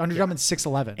 right? Andre Drummond's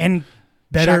 6'11". And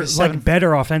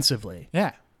better offensively.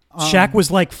 Yeah. Shaq was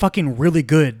like fucking really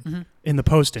good in the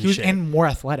post and he was, shit. and more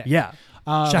athletic. Yeah.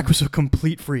 Shaq was a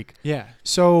complete freak. Yeah.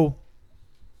 So,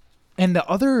 and the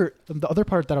other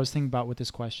part that I was thinking about with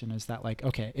this question is that like,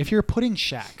 okay, if you're putting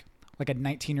Shaq, like a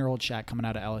 19-year-old Shaq coming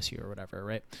out of LSU or whatever,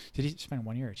 right? Did he spend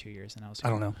 1 year or 2 years in LSU? I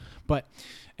don't know. But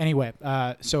anyway,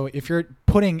 so if you're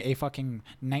putting a fucking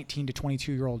 19 to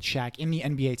 22-year-old Shaq in the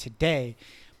NBA today,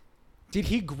 did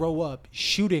he grow up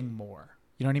shooting more?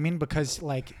 You know what I mean? Because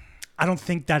like, I don't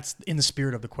think that's in the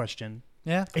spirit of the question.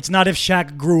 Yeah. It's not if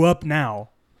Shaq grew up now.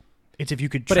 It's if you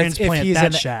could transplant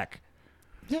that Shaq.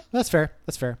 Yeah, that's fair.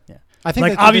 That's fair. Yeah. I think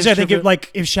like obviously, I think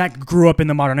if Shaq grew up in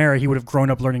the modern era, he would have grown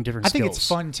up learning different skills. I think it's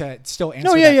fun to still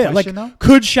answer that question, though.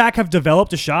 Could Shaq have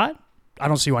developed a shot? I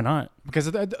don't see why not.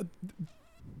 Because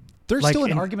there's still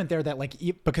an argument there that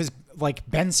because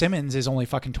Ben Simmons is only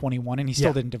fucking 21 and he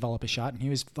still didn't develop a shot and he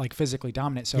was like physically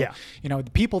dominant. So the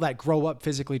people that grow up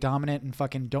physically dominant and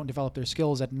fucking don't develop their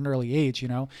skills at an early age,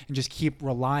 and just keep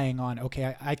relying on I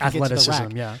can get to the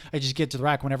rack. Yeah. I just get to the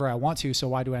rack whenever I want to. So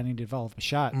why do I need to develop a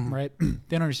shot? Right? They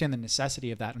don't understand the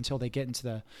necessity of that until they get into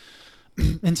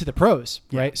the pros,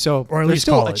 right? So or at there's least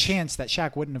still college. a chance that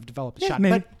Shaq wouldn't have developed a shot.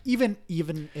 Maybe. But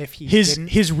even if he his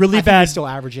didn't, really I think bad he's still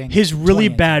averaging his really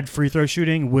 20 bad free throw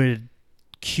shooting would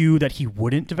cue that he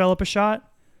wouldn't develop a shot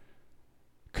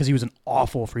because he was an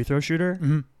awful free throw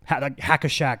shooter. Hack a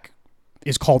Shaq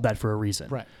is called that for a reason,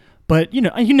 right? But you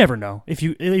never know if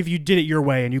you did it your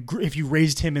way and if you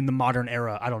raised him in the modern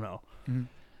era. I don't know.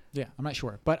 Yeah, I'm not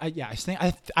sure, but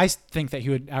I think that he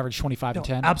would average 25 and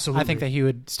 10. Absolutely, I think that he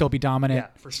would still be dominant,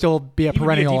 for still be a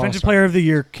perennial defensive player of the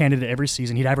year candidate every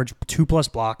season. He'd average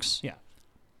 2+ blocks. Yeah.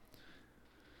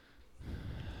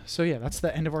 So yeah, that's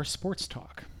the end of our sports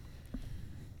talk.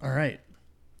 All right,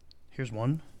 here's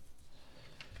one.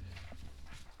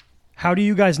 How do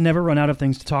you guys never run out of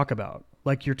things to talk about?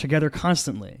 Like you're together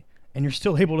constantly, and you're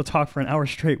still able to talk for an hour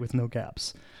straight with no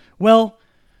gaps. Well,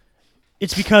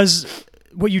 it's because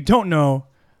what you don't know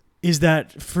is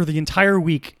that for the entire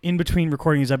week in between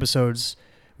recording these episodes,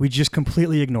 we just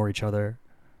completely ignore each other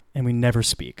and we never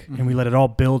speak. And we let it all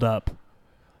build up.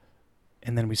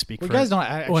 And then we speak for guys don't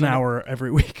an hour every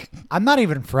week. I'm not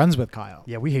even friends with Kyle.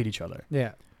 Yeah, we hate each other.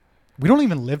 Yeah. We don't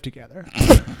even live together.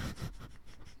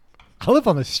 I live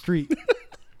on the street.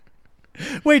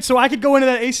 Wait, so I could go into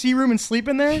that AC room and sleep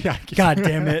in there? Yeah. God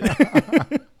damn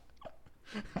it.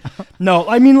 No,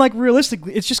 I mean, like,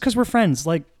 realistically, it's just because we're friends.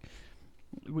 Like,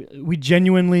 we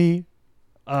genuinely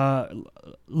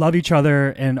love each other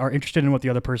and are interested in what the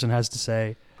other person has to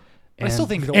say. And, I still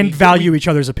think that and value each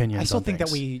other's opinions. I still think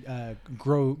that we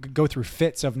go through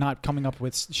fits of not coming up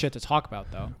with shit to talk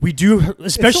about, though. We do,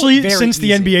 especially since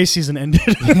the NBA season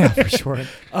ended. Yeah, for sure.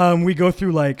 We go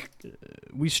through,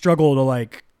 we struggle to,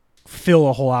 fill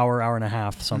a whole hour and a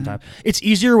half sometimes. It's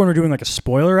easier when we're doing, a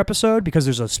spoiler episode because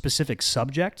there's a specific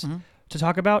subject to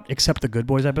talk about, except the Good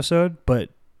Boys episode, but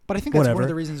But I think that's one Whatever. of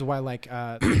the reasons why, like,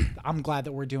 I'm glad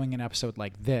that we're doing an episode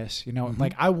like this. You know, Mm-hmm.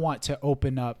 like I want to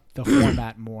open up the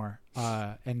format more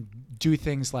and do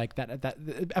things like that. That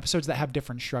episodes that have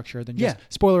different structure than just Yeah.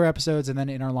 spoiler episodes, and then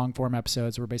in our long form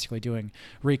episodes, we're basically doing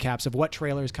recaps of what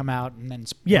trailers come out and then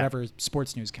whatever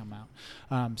sports news come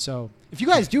out. So if you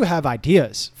guys do have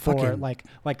ideas for Fucking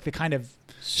like the kind of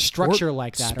structure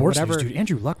like that or sports whatever, news, dude.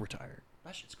 Andrew Luck retired.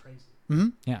 That shit's crazy. Mm-hmm.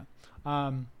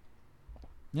 Yeah.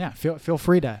 Yeah. Feel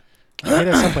free to hit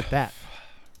us up with that.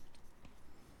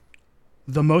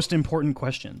 The most important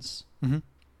questions. Mm-hmm.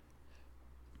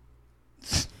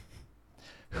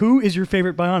 Who is your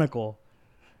favorite Bionicle?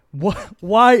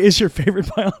 Why is your favorite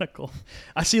Bionicle?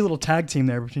 I see a little tag team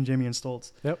there between Jamie and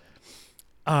Stoltz.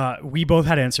 Yep. We both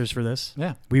had answers for this.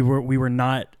 Yeah. We were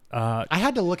not I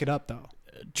had to look it up though.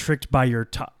 tricked by your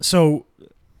top. So,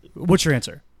 what's your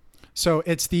answer? So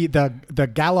it's the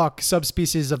Galloc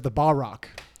subspecies of the Balrog.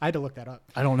 I had to look that up.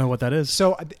 I don't know what that is.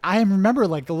 So I remember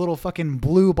like the little fucking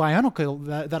blue Bionicle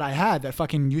that I had that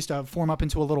fucking used to form up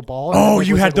into a little ball. Oh, Like,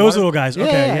 you was had like those water. little guys.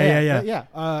 Okay, yeah.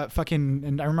 Yeah. Fucking,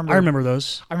 and I remember. I remember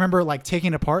those. I remember like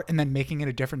taking it apart and then making it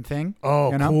a different thing.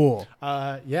 Oh, you know? cool.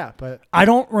 Yeah, but I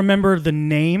don't remember the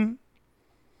name.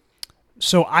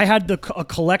 So I had a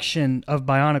collection of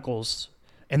Bionicles,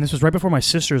 and this was right before my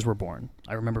sisters were born.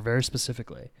 I remember very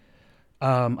specifically.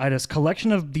 I had this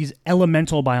collection of these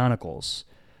elemental Bionicles.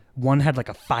 One had like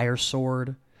a fire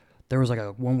sword. There was like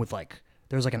a one with like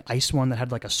there was like an ice one that had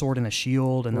like a sword and a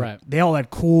shield, and Right. they all had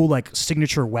cool like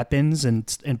signature weapons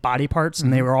and body parts,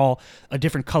 and they were all a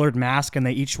different colored mask, and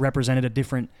they each represented a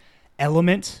different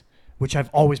element. Which I've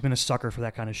always been a sucker for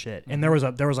that kind of shit. And there was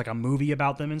like a movie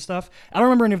about them and stuff. I don't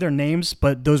remember any of their names,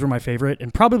 but those were my favorite.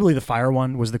 And probably the fire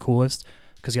one was the coolest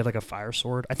because he had like a fire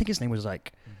sword. I think his name was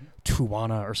like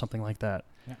Tuwana or something like that.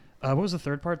 Yeah. What was the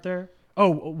third part there? Oh,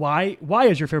 why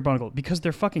is your favorite Bionicle? Because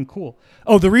they're fucking cool.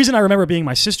 Oh, the reason I remember being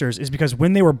my sisters is because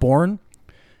when they were born,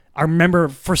 I remember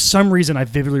for some reason I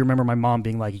vividly remember my mom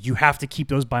being like, "You have to keep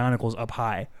those Bionicles up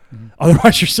high,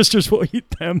 otherwise your sisters will eat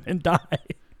them and die."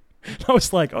 I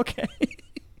was like, okay.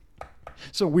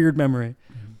 It's a weird memory.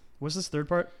 What's this third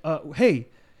part? Hey,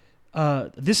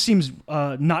 this seems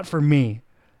not for me.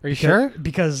 are you sure?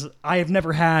 Because I have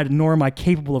never had, nor am I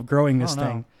capable of growing this Oh, no.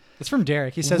 thing. It's from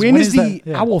Derek. He says, when is the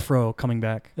yeah. Owlfro coming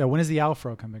back? Yeah, when is the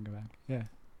Alfro coming back? Yeah.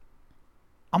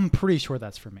 I'm pretty sure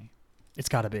that's for me. It's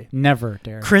got to be. Never,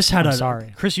 Derek. Chris I'm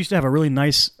sorry. Chris used to have a really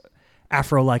nice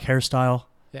afro-like hairstyle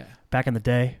Yeah. back in the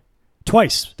day.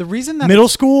 Twice. The reason that Middle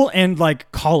school and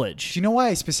like college. do you know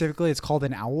why specifically it's called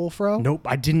an Owlfro? Nope,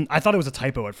 I didn't. I thought it was a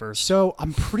typo at first. So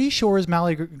I'm pretty sure it's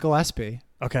Mally Gillespie,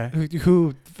 Okay.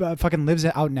 who fucking lives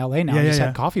out in LA now. Yeah, I just yeah,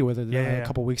 had coffee with her Yeah, a yeah.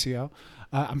 couple weeks ago.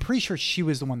 I'm pretty sure she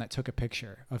was the one that took a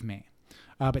picture of me.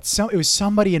 But it was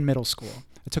somebody in middle school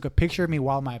that took a picture of me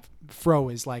while my fro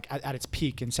is like at its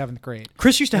peak in 7th grade.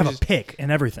 Chris used to have a Just- pick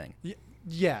and everything.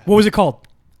 Yeah. What was it called?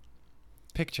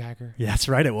 Pick Jagger. Yeah, that's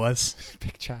right. It was.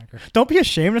 Pick Jagger. Don't be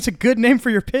ashamed. That's a good name for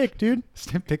your pick, dude.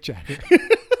 Pick Jagger.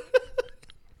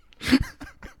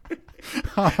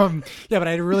 Yeah, but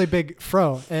I had a really big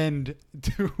fro, and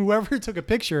whoever took a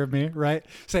picture of me, right,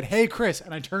 said, "Hey, Chris,"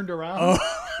 and I turned around.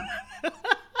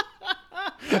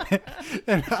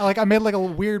 And I made like a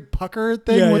weird pucker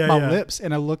thing Yeah, with yeah, my yeah. lips,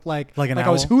 and I looked like Like an I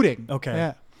was owl? hooting. Okay.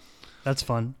 Yeah. That's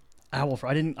fun. Owlfro.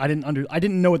 I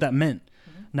didn't know what that meant.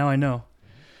 Now I know.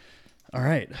 All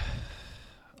right.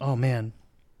 Oh man.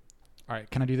 All right,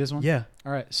 can I do this one? Yeah.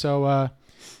 All right, so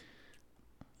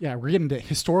yeah, we're getting to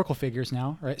historical figures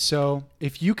now, right? So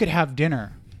if you could have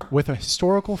dinner with a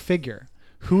historical figure,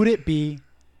 who would it be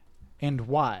and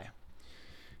why?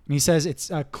 And he says it's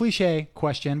a cliche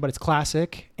question, but it's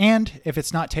classic. And if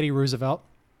it's not Teddy Roosevelt,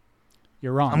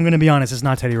 you're wrong. I'm gonna be honest. It's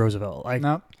not Teddy Roosevelt.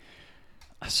 No.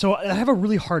 So I have a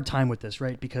really hard time with this,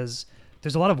 right? Because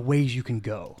there's a lot of ways you can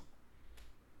go.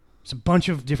 It's a bunch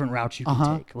of different routes you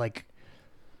can take. Like,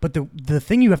 but the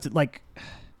thing you have to like,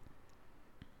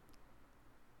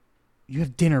 you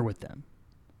have dinner with them.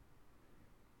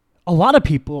 A lot of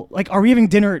people like, are we having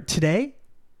dinner today?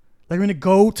 Like, we're gonna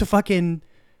go to fucking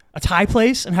a Thai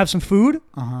place and have some food.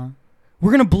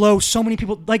 We're gonna blow so many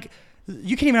people. Like,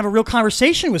 you can't even have a real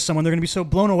conversation with someone. They're gonna be so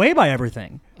blown away by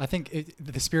everything. I think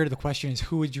the spirit of the question is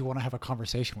who would you want to have a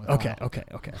conversation with? Okay.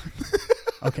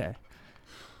 Okay.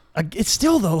 It's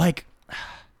still though like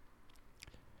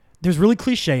there's really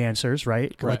cliche answers,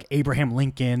 right? Right. Like Abraham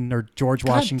Lincoln or George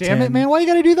God Washington. damn it, man! Why you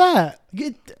got to do that?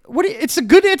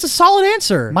 It's a solid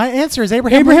answer. My answer is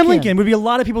Abraham Lincoln would be a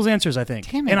lot of people's answers, I think.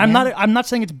 Damn it, and I'm man. not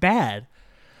saying it's bad,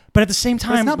 but at the same But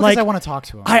time, it's not because like I want to talk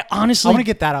to him. I honestly I want to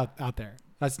get that out there.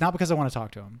 That's not because I want to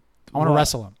talk to him. I want to What?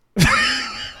 wrestle him.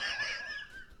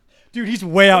 Dude, he's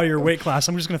way out of your weight class.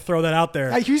 I'm just gonna throw that out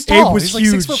there. He was tall. Abe was He's like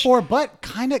huge. 6'4", but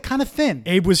kind of thin.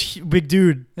 Abe was big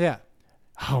dude. Yeah.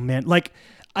 Oh man, like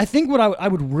I think what I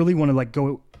would really want to like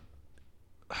go.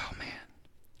 Oh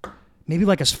man, maybe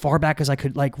like as far back as I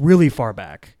could, like really far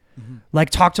back, like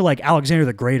talk to like Alexander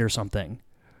the Great or something.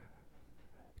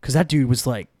 Because that dude was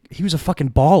like, he was a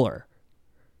fucking baller.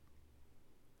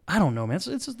 I don't know, man.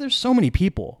 There's so many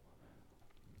people.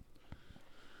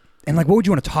 And like, what would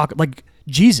you want to talk? Like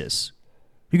Jesus.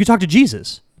 You could talk to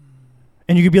Jesus.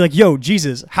 And you could be like, yo,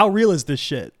 Jesus, how real is this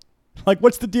shit? Like,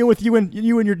 what's the deal with you and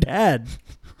your dad?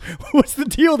 What's the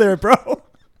deal there, bro?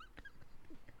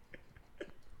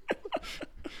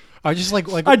 I just like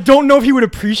I don't know if he would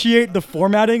appreciate the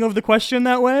formatting of the question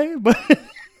that way, but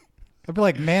I'd be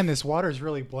like, man, this water is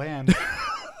really bland.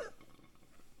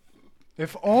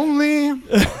 If only.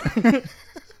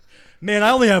 man, I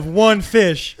only have one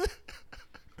fish.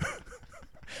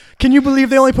 Can you believe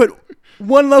they only put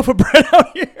one loaf of bread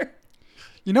out here?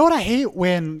 You know what I hate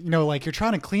when, like you're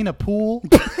trying to clean a pool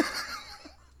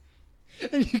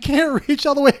and you can't reach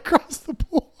all the way across the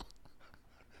pool.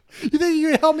 You think you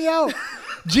can help me out?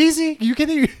 Jeezy, you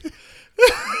can.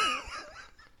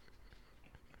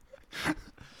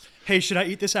 Hey, should I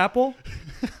eat this apple?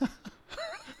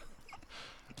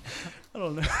 I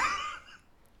don't know.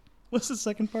 What's the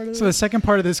second part of it? So the second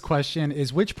part of this question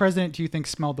is, which president do you think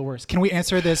smelled the worst? Can we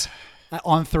answer this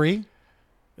on 3?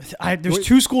 There's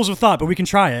 2 schools of thought, but we can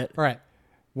try it. All right.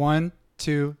 1,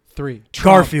 2, 3. Trump.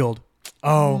 Garfield.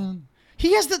 Oh.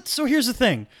 He has the. So here's the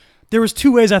thing. There was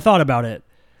 2 ways I thought about it.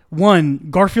 One,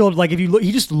 Garfield, like if you look,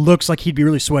 he just looks like he'd be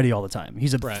really sweaty all the time.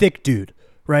 He's a thick dude,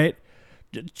 right?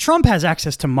 Trump has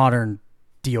access to modern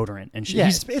deodorant and shit. Yeah,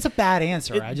 it's a bad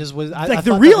answer.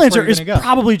 The real answer is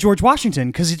probably George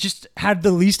Washington because he just had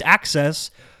the least access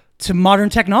to modern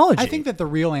technology. I think that the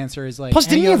real answer is like. Plus,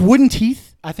 didn't he have wooden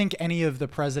teeth? I think any of the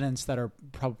presidents that are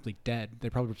probably dead, they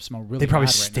probably smell really. They probably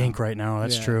bad stink right now.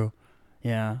 That's Yeah. true.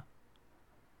 Yeah.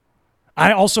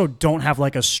 I also don't have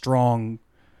like a strong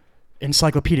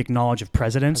encyclopedic knowledge of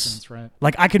presidents. Right.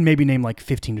 Like I could maybe name like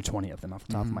 15 to 20 of them off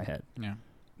the top of my head. Yeah.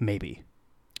 Maybe.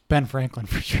 Ben Franklin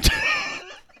for sure.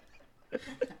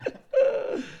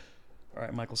 All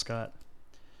right, Michael Scott.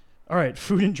 All right,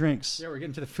 food and drinks. Yeah, we're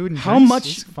getting to the food and How drinks. much?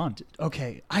 It's fun.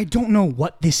 Okay, I don't know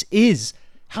what this is.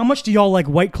 How much do y'all like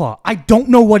White Claw? I don't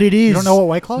know what it is. You don't know what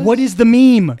White Claw is? What is the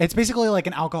meme? It's basically like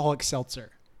an alcoholic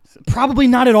seltzer. Probably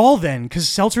not at all then, because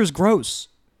seltzer is gross.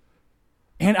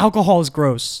 And alcohol is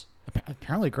gross.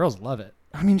 Apparently girls love it.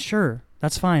 I mean, sure.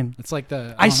 That's fine. It's like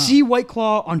the... I see White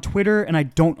Claw on Twitter, and I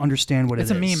don't understand what it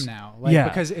is. It's a meme now. Like, yeah.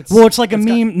 Because it's... Well, it's like a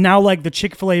meme now, like the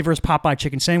Chick-fil-A versus Popeye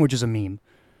chicken sandwich is a meme.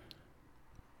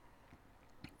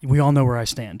 We all know where I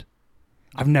stand.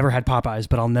 I've never had Popeyes,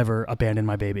 but I'll never abandon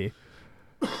my baby.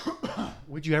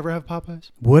 Would you ever have Popeyes?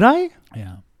 Would I?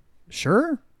 Yeah.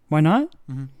 Sure. Why not?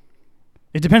 Mm-hmm.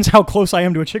 It depends how close I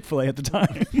am to a Chick-fil-A at the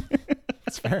time.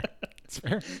 That's fair. That's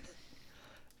fair.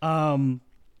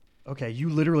 Okay, you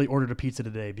literally ordered a pizza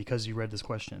today because you read this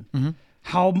question. Mm-hmm.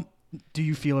 How do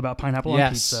you feel about pineapple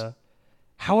on pizza?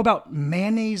 How about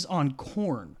mayonnaise on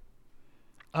corn?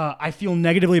 I feel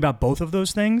negatively about both of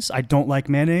those things. I don't like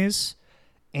mayonnaise,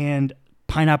 and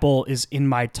pineapple is in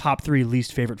my top 3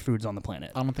 least favorite foods on the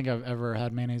planet. I don't think I've ever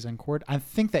had mayonnaise on corn. I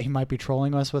think that he might be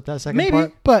trolling us with that second Maybe.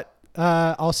 part. But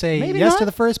I'll say Maybe yes not. to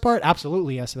the first part.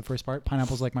 Absolutely yes to the first part.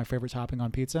 Pineapple's like my favorite topping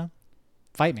on pizza.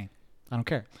 Fight me. I don't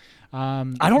care. I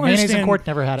don't mayonnaise understand. and corn,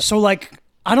 never had it. So, like,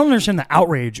 I don't understand the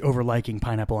outrage over liking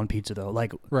pineapple on pizza, though.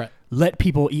 Like, Right. let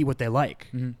people eat what they like.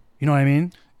 Mm-hmm. You know what I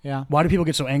mean? Yeah. Why do people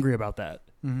get so angry about that?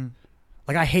 Mm-hmm.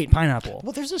 Like, I hate pineapple.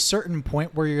 Well, there's a certain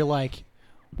point where you're like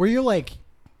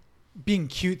being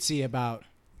cutesy about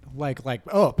like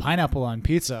oh, pineapple on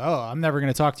pizza. Oh, I'm never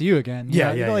gonna talk to you again. You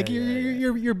know, Yeah, like yeah,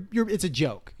 you're it's a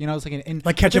joke. You know, it's like an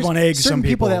Like ketchup there's on eggs, Certain some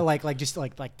people. that like just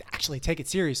like actually take it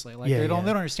seriously. Like Yeah, they don't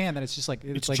yeah. understand that it's just like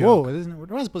it's a like joke. whoa, we're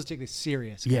not supposed to take this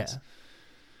serious. Yeah. guys.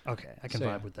 Okay, I can So, vibe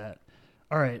yeah. with that.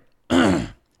 All right.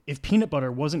 If peanut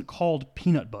butter wasn't called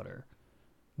peanut butter,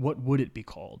 what would it be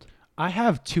called? I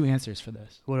have 2 answers for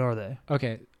this. What are they?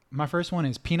 Okay, my first one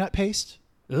is peanut paste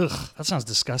Ugh, that sounds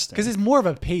disgusting. because it's more of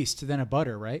a paste than a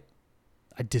butter, right?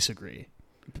 I disagree.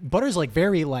 Butter's like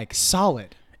very like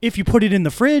solid. If you put it in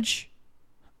the fridge,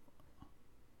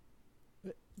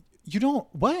 You don't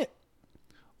what?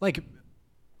 Like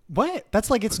what? That's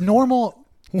like its normal.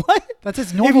 what? That's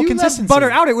its If normal you consistency. left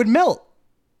butter out, it would melt.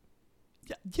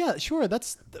 Yeah, sure,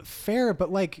 that's fair,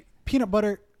 but like peanut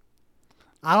butter,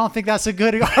 I don't think that's a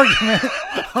good argument.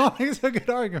 I don't think it's a good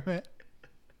argument.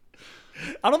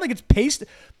 I don't think it's paste.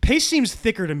 Paste seems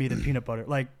thicker to me than peanut butter.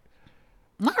 Like,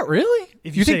 Not really.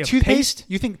 If you you think say a toothpaste? paste?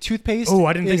 You think toothpaste? Oh,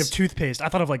 I didn't think is- of toothpaste. I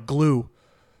thought of like glue.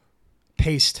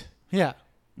 Paste. Yeah.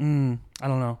 I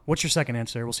don't know. What's your second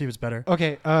answer? We'll see if it's better.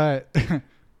 Okay.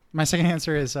 My second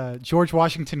answer is George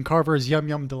Washington Carver's Yum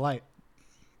Yum Delight.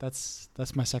 That's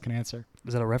my second answer.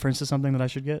 Is that a reference to something that I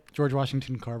should get? George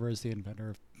Washington Carver is the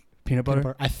inventor of Peanut butter?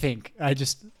 peanut butter. I think.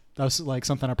 That was like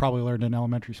something I probably learned in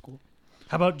elementary school.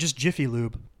 How about just Jiffy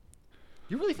Lube?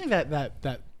 You really think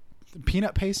that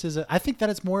peanut paste is I think that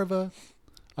it's more of a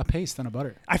paste than a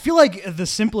butter. I feel like the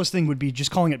simplest thing would be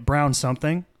just calling it brown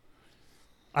something.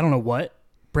 I don't know what.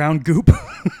 Brown goop.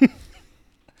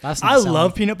 That's I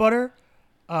love peanut butter.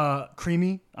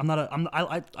 Creamy.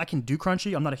 I can do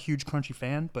crunchy. I'm not a huge crunchy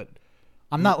fan, but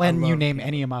I'm not letting you love name peanut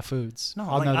any of my foods. no,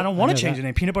 I don't want to change the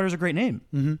name. Peanut butter is a great name.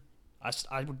 Mm-hmm.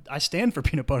 I stand for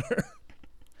peanut butter.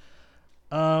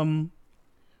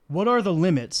 What are the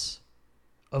limits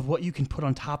of what you can put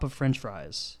on top of French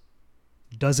fries?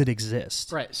 Does it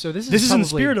exist? Right. So this This is in the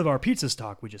probably- spirit of our pizza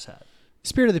talk we just had.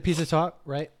 Spirit of the pizza talk,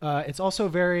 right? It's also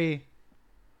very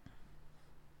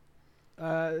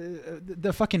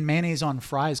the fucking mayonnaise on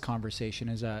fries conversation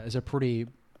is a pretty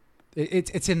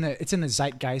it's in the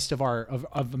zeitgeist of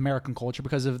of American culture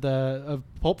because of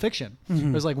Pulp Fiction. Mhm.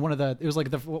 It was like one of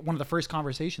the first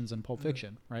conversations in Pulp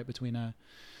Fiction, right, between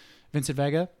Vincent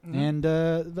Vega and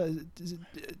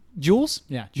Jules.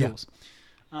 Yeah, Jules.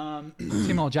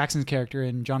 Samuel L. Jackson's character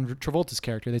and John Travolta's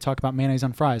character, they talk about mayonnaise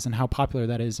on fries and how popular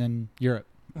that is in Europe.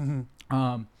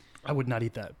 I would not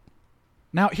eat that.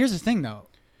 Now, here's the thing, though.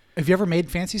 Have you ever made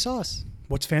fancy sauce?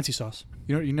 What's fancy sauce?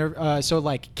 You never. So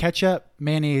like ketchup,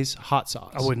 mayonnaise, hot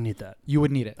sauce. I wouldn't eat that. You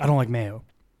wouldn't eat it. I don't like mayo.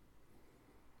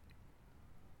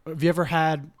 Have you ever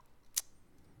had?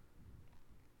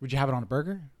 Would you have it on a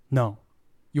burger? No,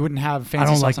 You wouldn't have fancy I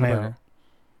don't sauce like on a mayo. burger,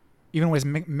 even when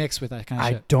it's mixed with that kind of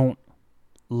I shit. don't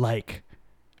like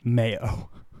mayo.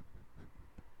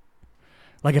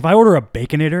 Like if I order a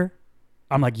Baconator,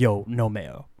 I'm like, yo, no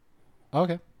mayo.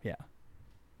 Okay. Yeah.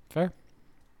 Fair.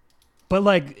 But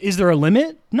like, is there a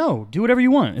limit? No, do whatever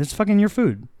you want. It's fucking your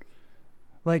food.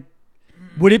 Like,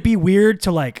 would it be weird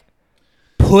to like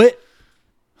put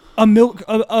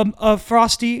a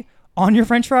frosty on your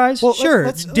French fries? Well, sure,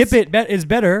 let's- dip it is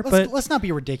better. But Let's not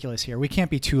be ridiculous here. We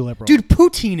can't be too liberal, dude,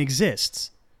 poutine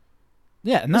exists.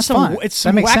 Yeah, and that's It's some, fine. it's That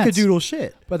some makes sense. wackadoodle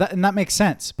shit. But that makes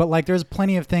sense. But like, there's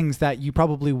plenty of things that you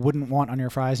probably wouldn't want on your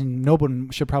fries, and no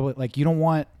one should probably like. I don't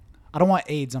want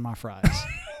AIDS on my fries.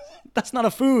 That's not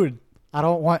a food I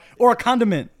don't want. or a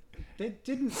condiment. They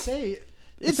didn't say. It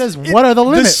It says, "What are the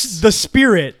limits?" The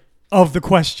spirit of the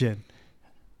question.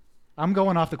 I'm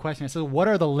going off the question. It says, "What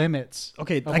are the limits?"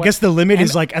 Okay, of I what- guess the limit and-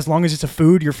 is like as long as it's a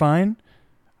food, you're fine.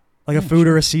 Like a food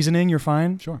or a seasoning, you're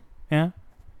fine. Sure. Yeah.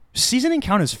 Seasoning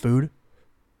count as food,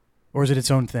 or is it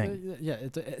its own thing? Yeah,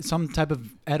 it's some type of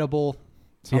edible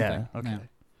something. Yeah. Okay.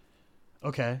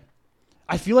 Okay.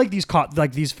 I feel like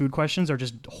these food questions are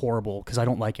just horrible because I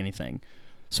don't like anything.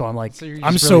 So I'm like, So you're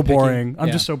I'm just so really picky. boring. I'm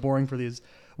Yeah. just so boring for these.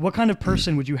 What kind of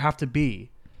person would you have to be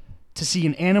to see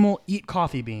an animal eat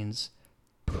coffee beans,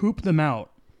 poop them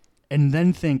out, and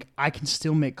then think I can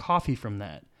still make coffee from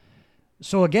that?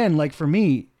 So again, like for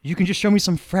me, you can just show me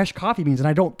some fresh coffee beans and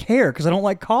I don't care because I don't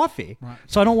like coffee. Right.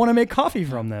 So I don't want to make coffee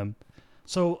from them.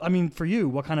 So, I mean, for you,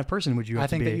 what kind of person would you have I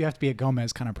think to be? that you have to be a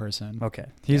Gomez kind of person. Okay.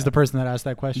 He's the person that asked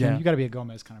that question. Yeah. You got to be a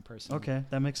Gomez kind of person. Okay,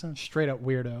 that makes sense. Straight up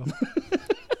weirdo.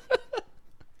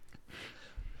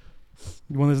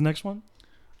 You want this next one?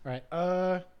 All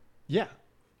right. Yeah.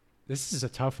 This is a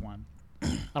tough one.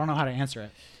 I don't know how to answer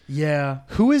it. Yeah.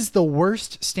 Who is the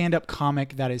worst stand-up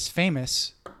comic that is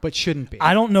famous but shouldn't be?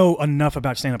 I don't know enough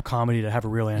about stand-up comedy to have a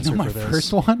real You answer know my for this.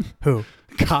 first one? Who?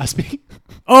 Cosby.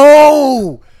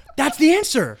 Oh, that's the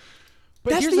answer.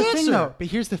 That's here's the thing, answer. though. But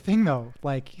here's the thing, though.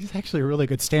 Like, he's actually a really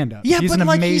good stand-up. Yeah, he's but an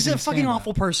like amazing he's a fucking stand-up.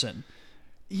 awful person.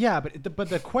 Yeah, but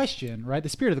the question, right? The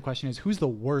spirit of the question is, who's the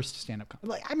worst stand-up comic?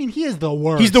 Like, I mean, he is the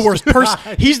worst. He's the worst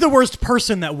person. He's the worst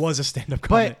person that was a stand-up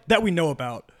comic that we know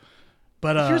about.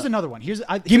 But Here's another one. give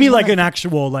Here's me one like that- an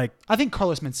actual like. I think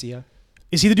Carlos Mencia.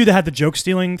 Is he the dude that had the joke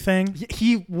stealing thing?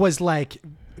 He was like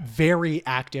very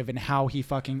active in how he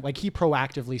fucking like he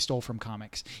proactively stole from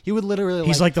comics. He would literally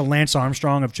He's like the Lance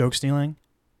Armstrong of joke stealing.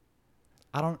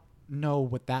 I don't know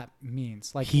what that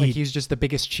means. Like He- he's just the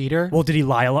biggest cheater. Well, did he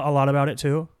lie a lot about it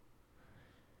too?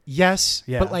 Yes,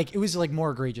 Yeah. but like it was like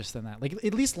more egregious than that. Like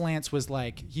at least Lance was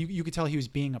like you could tell he was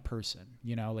being a person.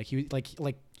 You know, like he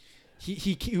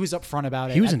he was upfront about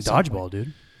it. He was at in some point. dodgeball,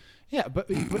 dude. Yeah, but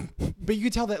you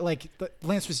could tell that like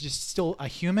Lance was just still a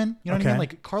human. You know what I Okay. mean?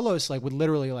 Like Carlos like would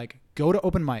literally like go to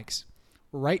open mics,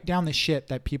 write down the shit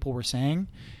that people were saying,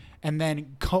 and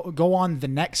then go on the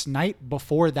next night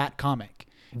before that comic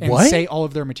and What? say all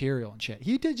of their material and shit.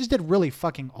 He just did really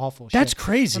fucking awful shit. That's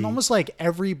crazy. And almost like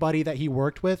everybody that he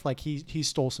worked with, like he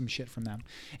stole some shit from them.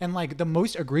 And like the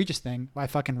most egregious thing, I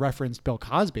fucking referenced Bill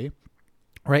Cosby,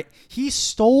 right? He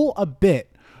stole a bit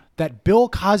that Bill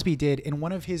Cosby did in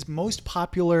one of his most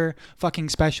popular fucking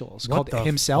specials What called the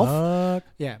Himself. fuck?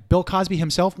 Yeah, Bill Cosby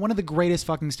Himself, one of the greatest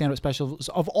fucking stand-up specials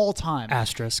of all time.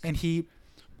 Asterisk. And he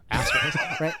asterisk,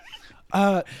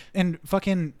 right? And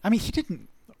fucking, I mean, he didn't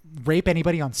rape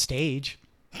anybody on stage.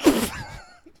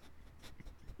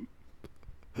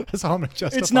 That's how I'm gonna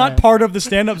justify It's not it. part of the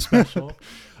stand-up special.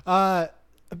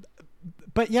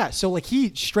 But yeah, so like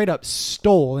he straight up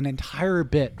stole an entire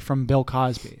bit from Bill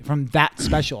Cosby from that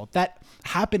special that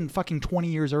happened fucking 20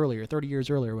 years earlier, 30 years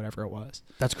earlier, whatever it was.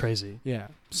 That's crazy. Yeah.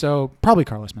 So probably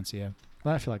Carlos Mencia.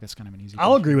 But I feel like that's kind of an easy.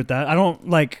 I'll agree with that. I don't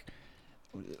like.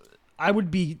 I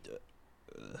would be.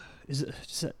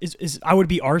 I would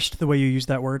be arsed the way you use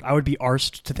that word. I would be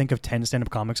arsed to think of 10 stand-up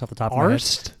comics off the top of my head.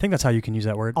 Arsed? I think that's how you can use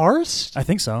that word. Arsed? I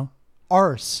think so.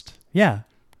 Arsed. Yeah.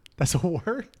 That's a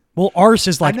word? Well, arse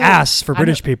is like I know. ass for I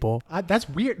British know. people. That's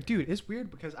weird, dude. It's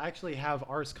weird because I actually have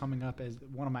arse coming up as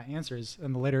one of my answers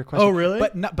in the later question. Oh, really?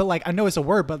 But like I know it's a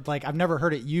word, but like I've never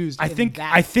heard it used. I in think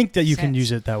that you can sense.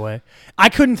 use it that way. I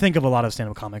couldn't think of a lot of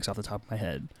stand-up comics off the top of my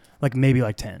head. Like maybe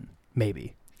like 10,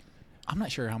 maybe. I'm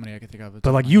not sure how many I could think of.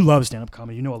 But like you love stand-up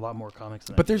comedy. You know a lot more comics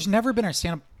than I But do. there's never been a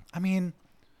stand up. I mean,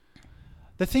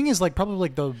 the thing is like probably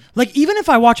like the Like even if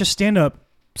I watch a stand-up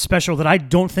special that I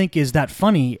don't think is that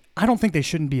funny, I don't think they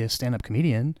shouldn't be a stand-up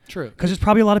comedian. true Because there's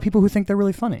probably a lot of people who think they're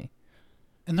really funny.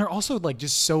 and they're also like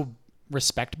just so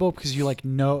respectable because you like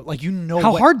know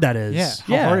How what- hard that is.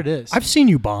 Yeah, how hard it is. I've seen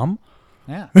you bomb.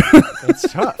 Yeah,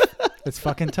 it's tough. It's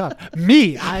fucking tough.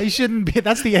 Me, I shouldn't be.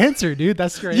 That's the answer, dude.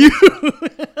 That's great.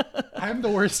 I'm the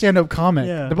worst stand-up comic.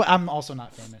 Yeah. But I'm also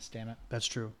not famous. Damn it. That's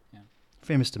true. Yeah.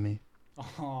 Famous to me.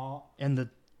 Aww. And the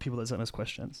people that sent us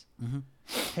questions. Mm-hmm.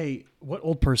 Hey, what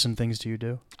old person things do you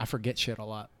do? I forget shit a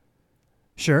lot.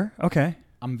 Sure. Okay.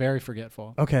 I'm very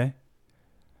forgetful. Okay.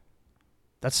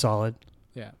 That's solid.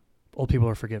 Yeah. Old people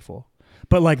are forgetful.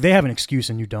 But like they have an excuse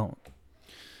and you don't.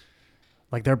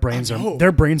 Like their brains I know.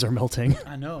 are melting.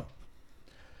 I know.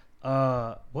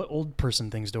 What old person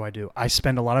things do I do? I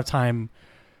spend a lot of time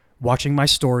watching my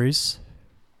stories,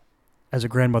 as a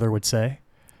grandmother would say.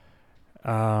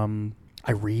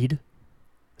 I read.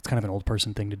 It's kind of an old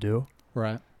person thing to do.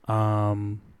 Right. I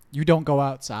You don't go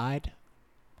outside.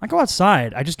 go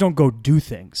outside. I just don't go do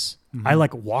things. Mhm. I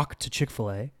like walk to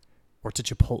Chick-fil-A or to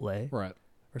Chipotle Right.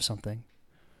 or something.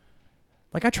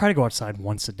 Like I try to go outside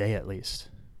once a day at least.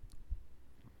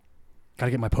 Got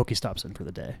to get my Pokestops in for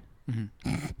the day. Mm-hmm.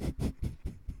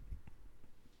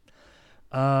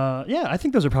 Yeah, I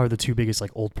think those are probably the two biggest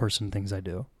like old person things I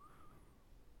do.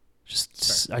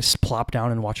 I plop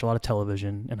down and watch a lot of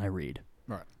television and I read.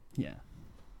 Right. Yeah.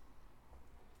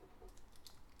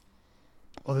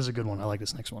 Oh, this is a good one. I like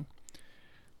this next one.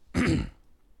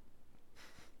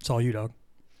 It's all you, dog.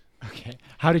 Okay.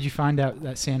 How did you find out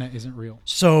that Santa isn't real?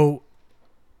 So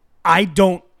I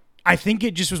think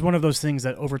it just was one of those things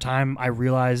that over time I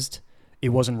realized it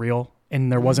wasn't real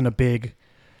and there wasn't a big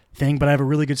thing, but I have a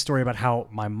really good story about how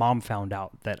my mom found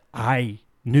out that I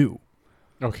knew.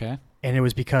 Okay. And it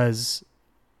was because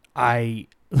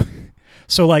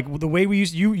so like the way we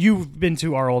used, you've been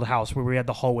to our old house where we had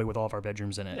the hallway with all of our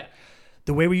bedrooms in it. Yeah.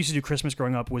 The way we used to do Christmas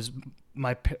growing up was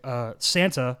my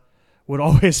Santa would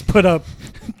always put up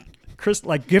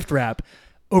like gift wrap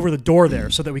over the door there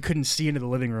so that we couldn't see into the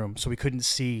living room, so we couldn't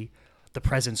see the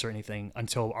presents or anything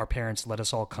until our parents let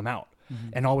us all come out. Mm-hmm.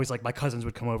 And always like my cousins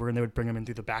would come over and they would bring them in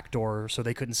through the back door so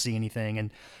they couldn't see anything.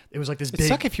 And it was like this It'd big.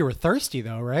 suck if you were thirsty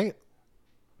though, right?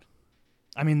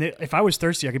 I mean, if I was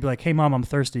thirsty, I could be like, "Hey, Mom, I'm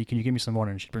thirsty. Can you give me some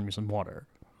water?" And she'd bring me some water.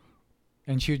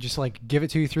 And she would just like give it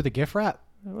to you through the gift wrap.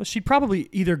 Well, she'd probably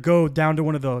either go down to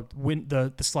one of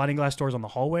the sliding glass doors on the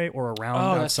hallway or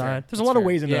around that's fair. outside. There's a That's lot of fair.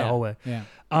 ways into Yeah. that hallway.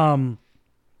 Yeah.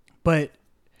 But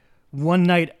one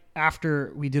night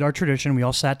after we did our tradition, we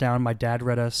all sat down. My dad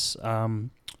read us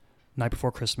Night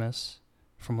Before Christmas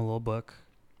from a little book.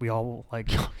 We all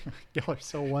like Y'all are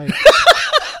so white.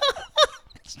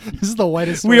 This is the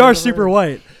whitest. we story are I've ever super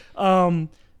heard. white.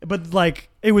 But like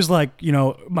it was like, you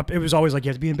know, it was always like you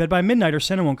have to be in bed by midnight or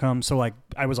Santa won't come. So like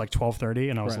I was like 12:30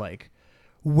 and I was Right. like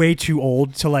way too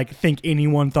old to like think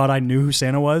anyone thought I knew who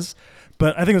Santa was.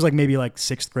 But I think it was like maybe like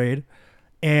 6th grade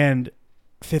and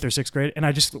 5th or 6th grade. And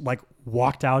I just like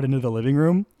walked out into the living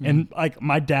room and like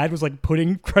my dad was like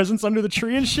putting presents under the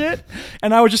tree and shit.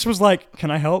 And I was like, "Can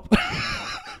I help?"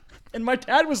 And my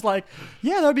dad was like,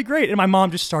 "Yeah, that would be great." And my mom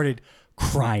just started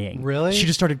crying. Really? She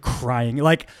just started crying.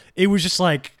 Like it was just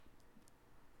like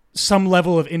some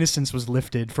level of innocence was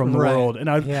lifted from the Right. world.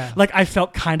 And Yeah. I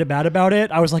felt kind of bad about it.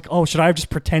 I was like, oh, should I have just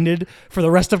pretended for the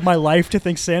rest of my life to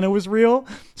think Santa was real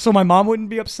so my mom wouldn't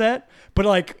be upset? But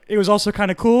like, it was also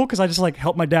kind of cool because I just like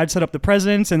helped my dad set up the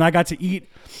presents and I got to eat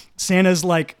Santa's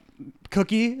like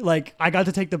cookie. Like I got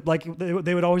to take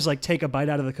they would always like take a bite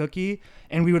out of the cookie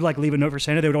and we would like leave a note for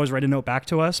Santa. They would always write a note back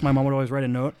to us. My mom would always write a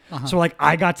note. So like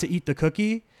I got to eat the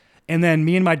cookie and then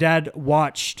me and my dad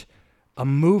watched a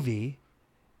movie.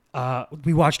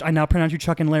 We watched I Now Pronounce You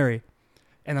Chuck and Larry,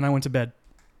 and then I went to bed.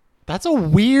 That's a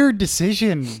weird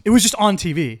decision. It was just on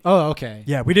TV. Oh, okay.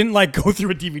 Yeah, we didn't like go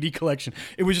through a DVD collection.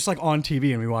 It was just like on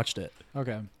TV, and we watched it.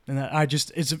 Okay. And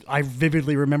I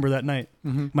vividly remember that night.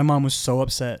 My mom was so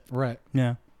upset. Right.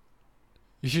 Yeah.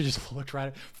 You should just look right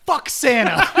at fuck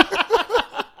Santa.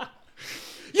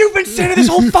 You've been Santa this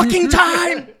whole fucking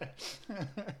time.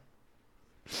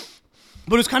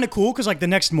 But it was kind of cool because like the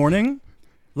next morning,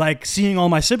 like seeing all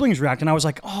my siblings react, and I was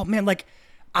like, oh man, like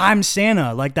I'm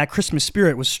Santa. Like that Christmas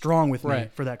spirit was strong with me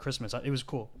Right. for that Christmas. It was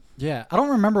cool. Yeah, I don't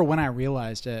remember when I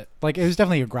realized it. Like, it was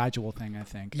definitely a gradual thing, I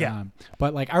think. Yeah.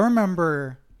 But like, I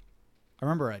remember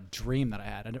a dream that I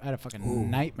had. I had a fucking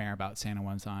nightmare about Santa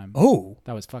one time. Oh.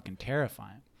 That was fucking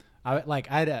terrifying.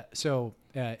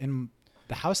 In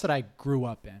the house that I grew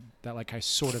up in, that like I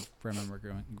sort of remember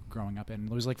growing up in,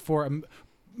 it was like for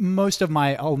most of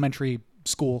my elementary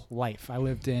school life. I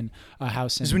lived in a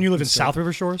house. This is when you lived in South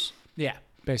River Shores? Yeah,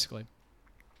 basically.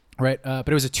 Right, but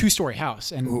it was a 2-story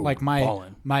house, and like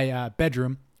my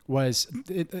bedroom was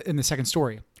in the second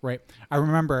story. Right, I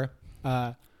remember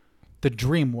the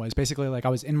dream was basically like I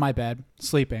was in my bed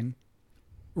sleeping,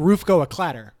 roof go a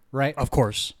clatter. Right, Of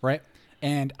course. right,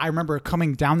 and I remember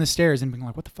coming down the stairs and being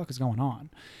like, "What the fuck is going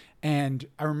on?" And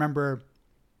I remember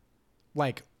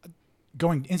like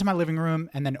going into my living room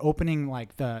and then opening like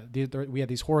we had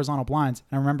these horizontal blinds,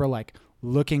 and I remember like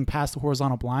looking past the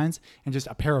horizontal blinds and just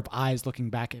a pair of eyes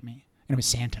looking back at me, and it was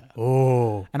Santa.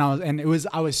 Oh. And I was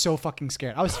so fucking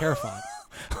scared. I was terrified.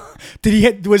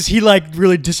 Was he like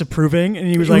really disapproving? And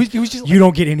he was He was just you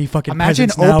don't get any fucking Imagine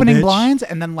presents now, opening bitch." blinds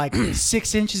and then like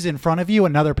 6 inches in front of you,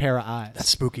 another pair of eyes. That's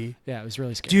spooky. Yeah, it was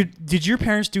really scary. Dude, did your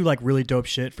parents do like really dope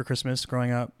shit for Christmas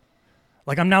growing up?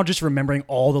 Like I'm now just remembering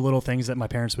all the little things that my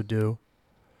parents would do.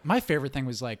 My favorite thing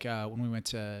was like when we went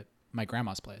to my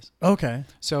grandma's place. Okay.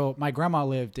 So my grandma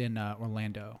lived in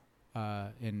Orlando,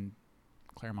 in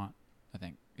Claremont, I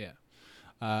think.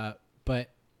 Yeah. But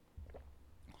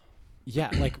yeah,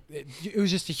 like it was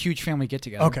just a huge family get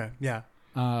together. Okay. Yeah.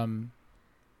 And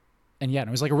yeah, and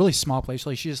it was like a really small place.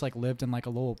 Like she just like lived in like a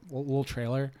little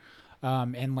trailer.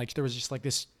 And like there was just like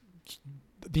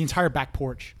the entire back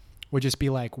porch would just be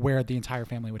like where the entire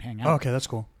family would hang out. Okay, that's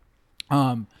cool.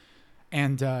 And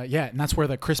that's where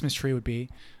the Christmas tree would be.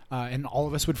 And all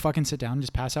of us would fucking sit down and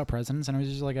just pass out presents, and it was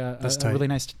just like a really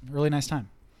nice time.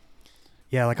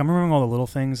 Yeah, like I'm remembering all the little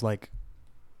things. Like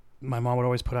my mom would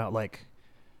always put out like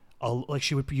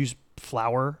she would use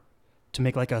flour to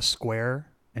make like a square,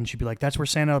 and she'd be like, "That's where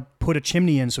Santa put a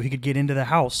chimney in so he could get into the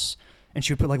house." And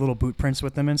she would put like little boot prints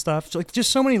with them and stuff. So like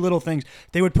just so many little things.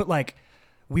 We would put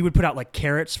out like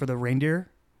carrots for the reindeer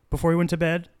before we went to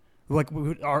bed. Like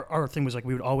our thing was like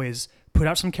we would always put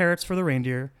out some carrots for the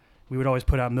reindeer. We would always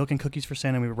put out milk and cookies for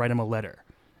Santa, and we would write him a letter.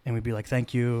 And we'd be like,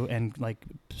 thank you, and like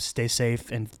stay safe,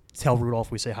 and tell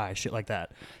Rudolph we say hi, shit like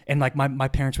that. And like my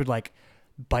parents would like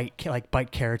bite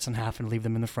carrots in half and leave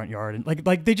them in the front yard, and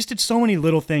like they just did so many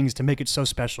little things to make it so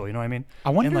special. You know what I mean?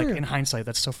 I wonder. And like in hindsight,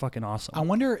 that's so fucking awesome. I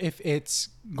wonder if it's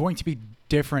going to be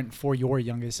different for your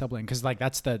youngest sibling, because like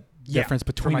that's the difference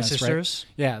between my us, sisters.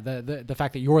 right? Yeah, the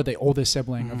fact that you're the oldest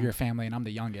sibling of your family and I'm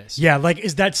the youngest. Yeah, like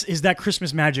is that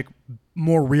Christmas magic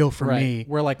more real for Right. me?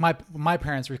 Where like my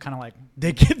parents were kind of like,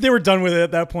 They were done with it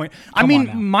at that point. I Come mean,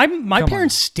 on now. my Come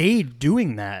parents stayed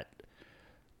doing that.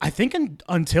 I think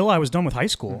until I was done with high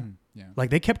school. yeah, Like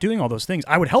they kept doing all those things.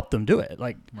 I would help them do it.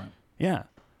 Like, right.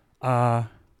 yeah.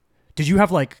 Did you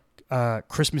have like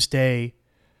Christmas Day?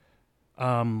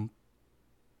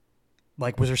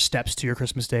 Like, was there steps to your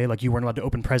Christmas Day? Like, you weren't allowed to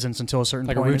open presents until a certain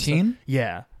Like a point. and stuff? routine?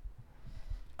 Yeah.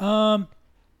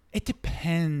 It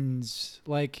depends.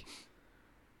 Like,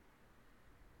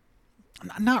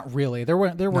 not really. There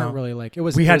weren't really like it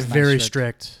was. We it had was nice very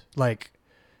strict. Like,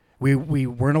 we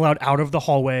weren't allowed out of the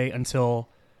hallway until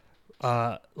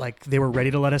like they were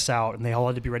ready to let us out, and they all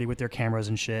had to be ready with their cameras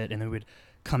and shit. And then we would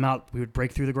come out. We would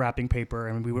break through the wrapping paper,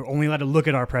 and we were only allowed to look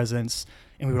at our presents.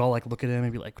 And we would all like look at them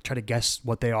and be like try to guess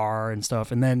what they are and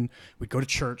stuff. And then we'd go to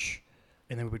church,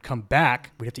 and then we would come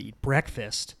back. We'd have to eat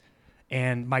breakfast.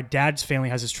 And my dad's family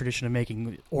has this tradition of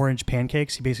making orange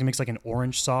pancakes. He basically makes like an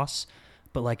orange sauce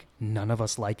but like none of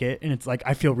us like it, and it's like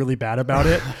I feel really bad about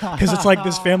it because it's like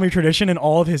this family tradition, and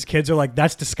all of his kids are like,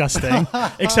 that's disgusting.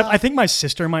 Except I think my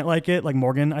sister might like it, like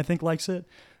Morgan I think likes it,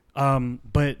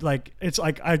 but like it's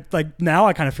like I like now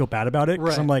I kind of feel bad about it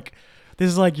because I'm like, this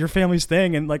is like your family's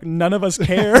thing, and like none of us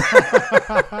care.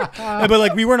 But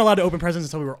like we weren't allowed to open presents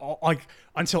until we were all like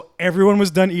until everyone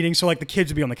was done eating, so like the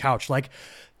kids would be on the couch like,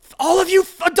 all of you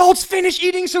adults finish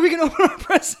eating so we can open our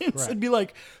presents. It'd be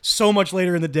like so much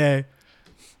later in the day.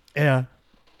 Yeah.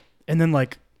 And then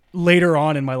like later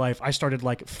on in my life, I started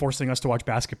like forcing us to watch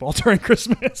basketball during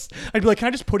Christmas. I'd be like, can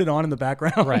I just put it on in the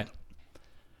background? Right.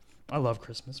 I love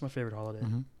Christmas. It's my favorite holiday.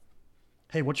 Mm-hmm.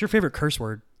 Hey, what's your favorite curse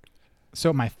word?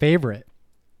 So my favorite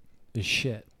is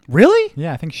shit. Really?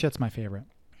 Yeah, I think shit's my favorite.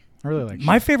 I really like shit.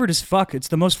 My favorite is fuck. It's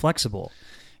the most flexible.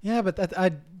 Yeah, but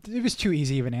it was too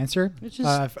easy of an answer. It's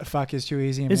just, fuck is too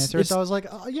easy of an answer. So I was like,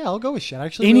 yeah, I'll go with shit.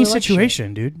 Actually, any really situation,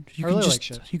 like dude.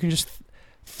 You can just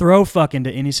throw fuck into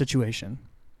any situation.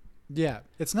 Yeah,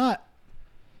 it's not.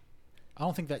 I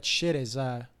don't think that shit is.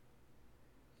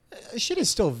 Shit is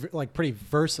still like pretty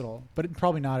versatile, but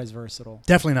probably not as versatile.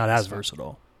 Definitely not as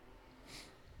versatile.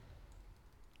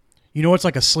 You know what's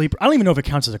like a sleeper? I don't even know if it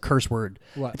counts as a curse word.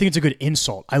 What? I think it's a good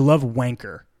insult. I love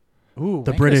wanker. Ooh,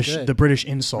 the British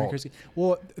insult.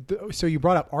 Well, so you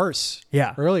brought up arse.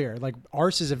 Yeah. Earlier, like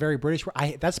arse is a very British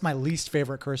word. That's my least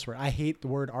favorite curse word. I hate the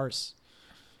word arse.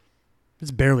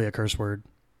 It's barely a curse word.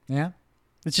 Yeah.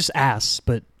 It's just ass,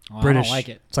 but British. I don't like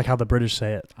it. It's like how the British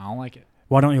say it. I don't like it.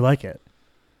 Why don't you like it?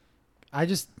 I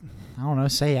don't know.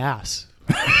 Say ass.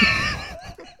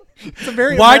 It's a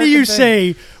very Why American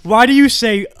thing. Why do you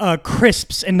say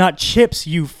crisps and not chips,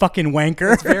 you fucking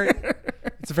wanker?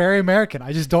 It's very American.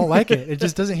 I just don't like it. It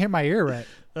just doesn't hit my ear right.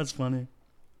 That's funny.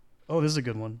 Oh, this is a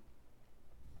good one.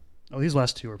 Oh, these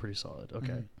last two are pretty solid. Okay.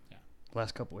 Mm-hmm. Yeah.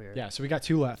 Last couple here. Yeah, so we got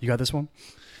two left. You got this one?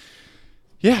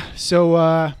 Yeah.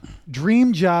 So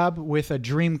dream job with a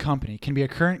dream company. Can be a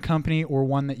current company or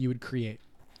one that you would create.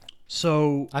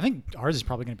 So I think ours is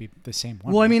probably going to be the same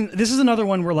one. Well, I mean, this is another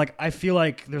one where like I feel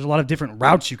like there's a lot of different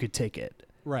routes you could take it.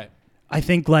 Right. I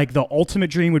think like the ultimate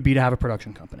dream would be to have a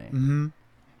production company. Mm-hmm.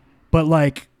 But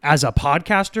like as a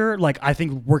podcaster, like I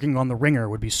think working on The Ringer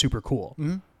would be super cool.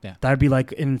 Mm-hmm. Yeah. That'd be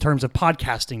like in terms of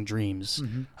podcasting dreams.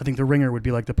 Mm-hmm. I think The Ringer would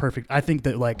be like the perfect. I think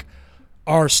that like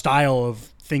our style of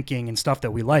thinking and stuff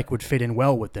that we like would fit in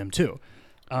well with them too.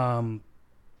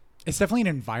 It's definitely an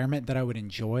environment that I would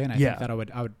enjoy, and I think that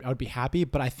I would be happy.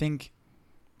 But I think,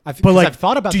 I've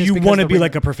thought about. Do this you want to be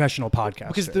like a professional podcaster?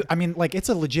 Because I mean, like it's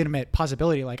a legitimate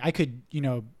possibility. Like I could,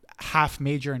 half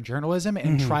major in journalism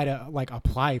and try to like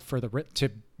apply for to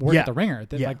work at The Ringer.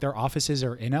 Like their offices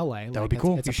are in LA. That would be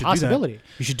cool. It's a possibility.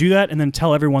 You should do that, and then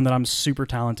tell everyone that I'm super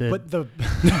talented. But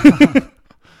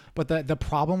the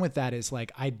problem with that is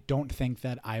like I don't think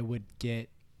that I would get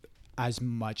as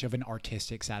much of an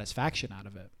artistic satisfaction out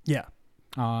of it. Yeah.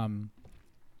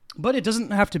 But it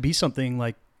doesn't have to be something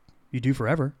like you do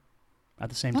forever at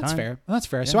the same time. That's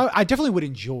fair. Yeah. So I definitely would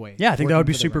enjoy. Yeah, I think that would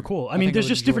be super cool. I mean, there's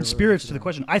just different spirits to the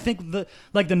question. I think the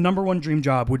number one dream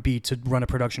job would be to run a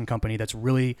production company that's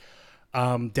really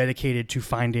dedicated to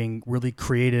finding really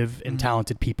creative and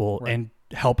talented people and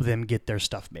help them get their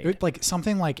stuff made. Like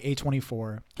something like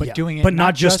A24, but doing it but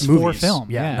not just for film.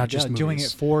 Yeah, not just movies. Doing it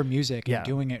for music and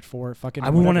doing it for fucking I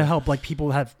would want to help like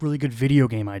people have really good video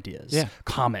game ideas,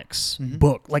 comics,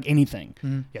 book, like anything.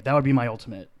 Mm-hmm. Yeah, that would be my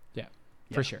ultimate. Yeah,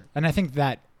 for sure. And I think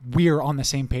that we're on the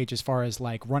same page as far as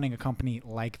like running a company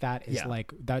like that is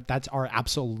like that's our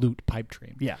absolute pipe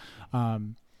dream. Yeah.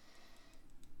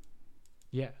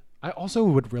 Yeah. I also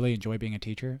would really enjoy being a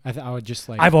teacher. I would just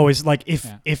like. I've always like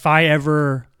if I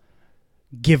ever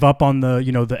give up on the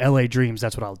the LA dreams,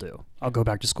 that's what I'll do. I'll go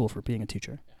back to school for being a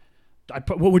teacher.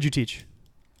 What would you teach?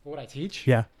 What would I teach?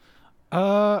 Yeah.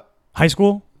 High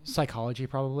school? Psychology,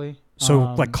 probably.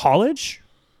 So like college?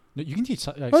 You can teach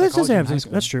psychology in high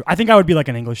school. That's true. I think I would be like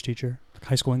an English teacher, like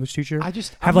high school English teacher. I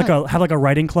just have like a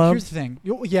writing club. Here's the thing.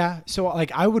 Yeah. So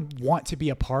like I would want to be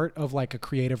a part of like a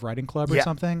creative writing club or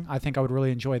something. I think I would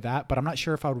really enjoy that, but I'm not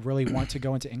sure if I would really want to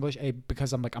go into English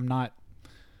because I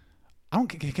don't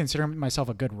consider myself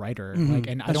a good writer. Mm-hmm. Like,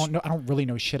 and I don't really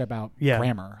know shit about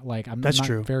grammar. Like I'm not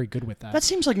very good with that. That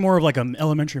seems like more of like an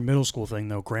elementary middle school thing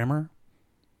though, grammar.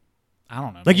 I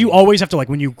don't know. Like you always have to like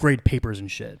when you grade papers and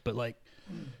shit, but like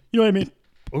you know what I mean?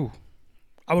 Ooh.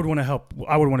 I would want to help.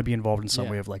 I would want to be involved in some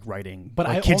way of like writing, but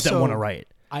like kids that want to write.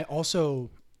 I also,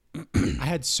 I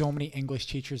had so many English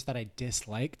teachers that I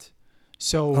disliked.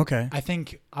 So I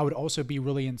think I would also be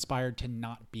really inspired to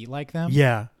not be like them.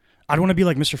 Yeah. I'd want to be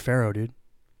like Mr. Farrow, dude.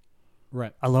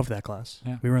 Right. I loved that class.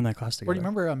 Yeah. We were in that class together. Or do you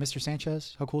remember Mr.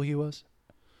 Sanchez? How cool he was?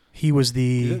 He was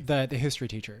The history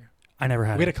teacher. I never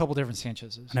had We had it. a couple different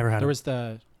Sanchez's. I never had There it. was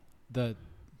the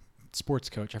sports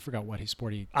coach. I forgot what his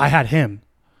sport he. I had him.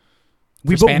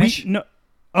 Spanish? No.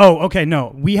 Oh, okay.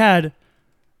 No, we had.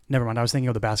 Never mind. I was thinking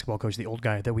of the basketball coach, the old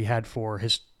guy that we had for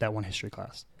that one history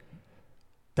class.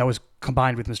 That was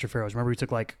combined with Mr. Farrow's. Remember, we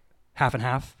took like half and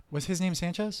half. Was his name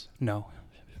Sanchez? No,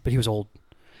 but he was old,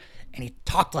 and he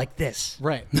talked like this.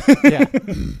 Right. Yeah.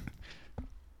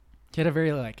 He had a very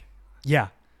Yeah.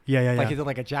 like he did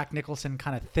like a Jack Nicholson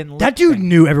kind of thin lip That dude thing.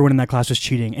 knew everyone in that class was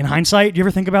cheating. In hindsight, do you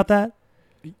ever think about that?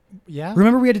 Yeah.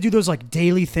 Remember we had to do those like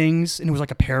daily things, and it was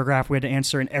like a paragraph we had to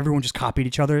answer, and everyone just copied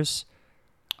each other's.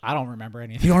 I don't remember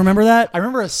anything. You don't remember that? I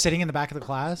remember us sitting in the back of the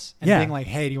class and Yeah. being like,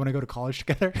 "Hey, do you want to go to college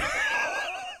together?"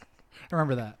 I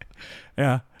remember that.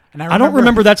 Yeah. And I don't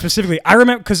remember that specifically. I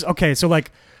remember because so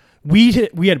like we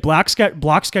had block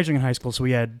scheduling in high school, so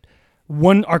we had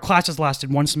our classes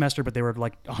lasted one semester, but they were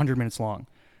like 100 minutes long.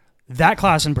 That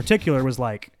class in particular was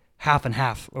like half and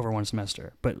half over one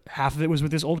semester, but half of it was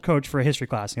with this old coach for a history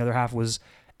class, and the other half was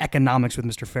economics with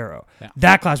Mr. Farrow. Yeah.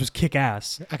 That class was kick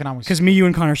ass. Economics. Because me, you,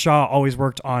 and Connor Shaw always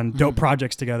worked on dope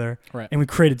projects together, Right. and we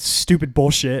created stupid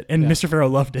bullshit, and Yeah. Mr. Farrow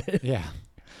loved it. Yeah.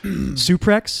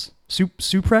 Suprex,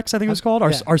 I think it was called,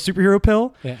 our Yeah. superhero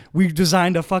pill. Yeah. We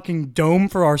designed a fucking dome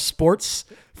for our sports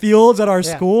fields at our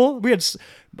Yeah. school. We had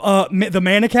the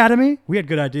Man Academy. We had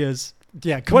good ideas.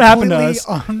 Yeah. What happened to us?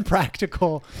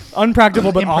 Unpractical,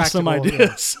 Unpractical but awesome impractical,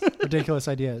 ideas. ridiculous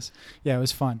ideas. Yeah, it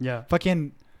was fun. Yeah.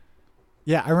 Fucking.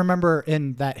 Yeah, I remember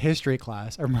in that history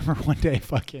class. I remember one day,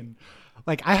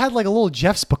 like I had like a little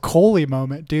Jeff Spicoli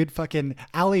moment, dude. Fucking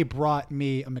Allie brought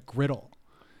me a McGriddle.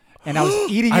 And I was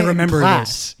eating it I remember in class.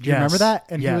 this. Do you remember Yes. that?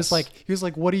 And Yes. he was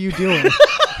like, "What are you doing?" He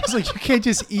was like, "You can't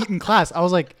just eat in class." I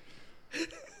was like,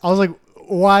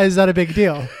 "Why is that a big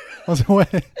deal?" I was like,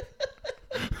 "What?"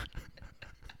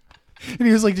 And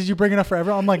he was like, "Did you bring enough for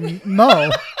everyone?" I'm like,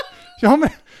 "No."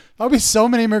 That'll be so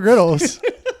many McGriddles.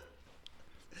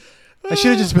 I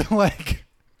should have just been like,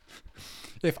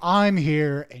 "If I'm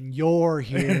here and you're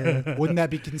here, wouldn't that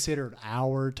be considered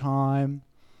our time?"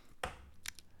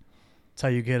 That's how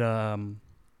you get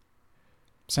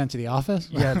Sent to the office?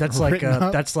 yeah, that's like Written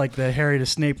up? that's like the Harry to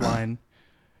Snape line.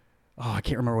 Oh, I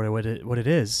can't remember what it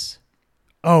is.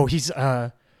 Oh,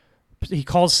 he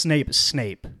calls Snape.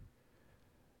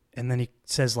 And then he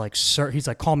says like sir, he's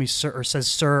like call me sir, or says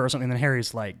sir or something, and then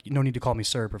Harry's like, "You no need to call me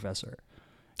sir, professor."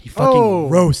 He fucking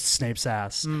roasts Snape's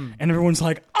ass. And everyone's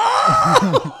like,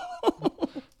 "Oh!"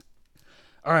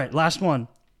 All right, last one.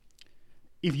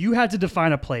 If you had to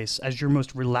define a place as your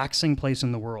most relaxing place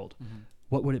in the world,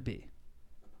 what would it be?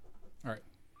 All right.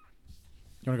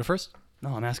 You want to go first? No,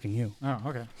 I'm asking you. Oh,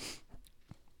 okay.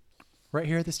 Right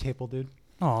here at this table, dude.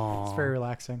 Oh, It's very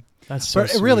relaxing. that's so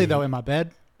But really, sweet. though, in my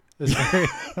bed,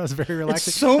 that was very relaxing.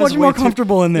 It's so That's much more way too-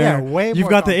 comfortable in there. Yeah, way You've more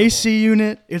got the comfortable. AC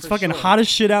unit. It's For fucking sure. hot as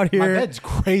shit out My here. bed's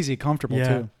crazy comfortable,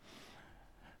 Yeah. too.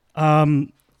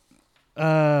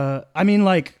 I mean,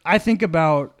 like, I think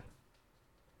about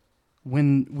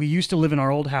when we used to live in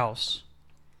our old house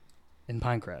in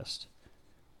Pinecrest,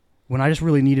 when I just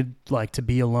really needed like to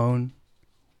be alone,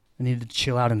 I needed to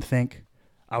chill out and think.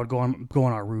 I would go on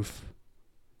our roof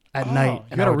at night.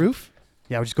 You got a roof?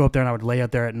 Yeah, I would just go up there and I would lay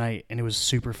out there at night, and it was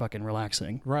super fucking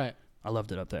relaxing. Right. I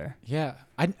loved it up there. Yeah.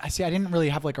 I see. I didn't really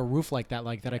have like a roof like that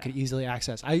I could easily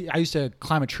access. I used to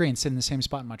climb a tree and sit in the same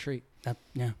spot in my tree.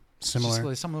 Yeah, Just similar.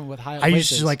 like someone with high I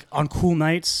used to like on cool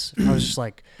nights. I was just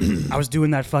like, I was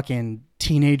doing that fucking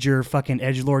teenager fucking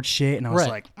edgelord shit, and I was Right.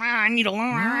 like, I need a loan.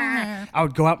 I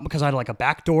would go out because I had like a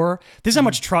back door. This is how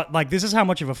much this is how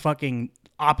much of a fucking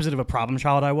opposite of a problem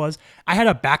child I was. I had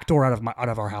a back door out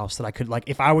of our house that I could like,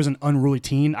 if I was an unruly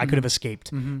teen, I could have escaped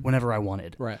whenever I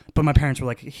wanted. Right. But my parents were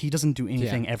like, he doesn't do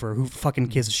anything ever. Who fucking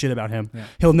gives a shit about him? Yeah.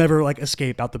 He'll never like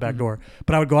escape out the back door.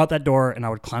 But I would go out that door and I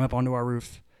would climb up onto our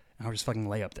roof. I would just fucking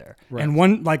lay up there. Right. And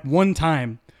one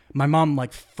time, my mom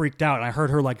like freaked out, and I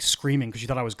heard her like screaming because she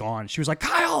thought I was gone. She was like,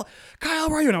 Kyle,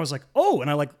 where are you? And I was like, oh, and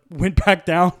I like went back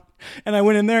down, and I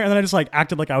went in there, and then I just like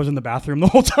acted like I was in the bathroom the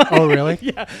whole time. Oh, really?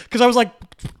 Yeah, because I was like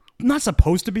not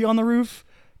supposed to be on the roof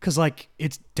because like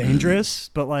it's dangerous,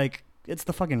 but like it's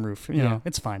the fucking roof. You know,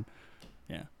 it's fine.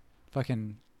 Yeah.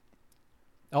 Fucking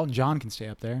Elton John can stay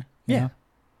up there. you Yeah. know?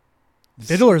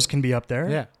 Fiddlers can be up there.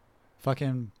 Yeah.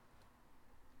 Fucking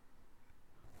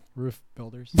roof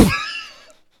builders.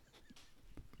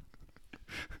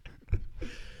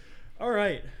 All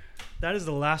right, that is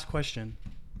the last question.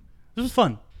 This was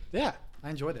fun. Yeah. I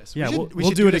enjoy this. Yeah, we we'll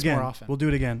should do it this again. more often. We'll do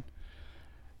it again.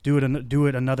 Do it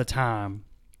another time.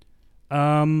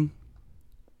 Yeah,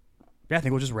 I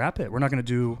think we'll just wrap it. We're gonna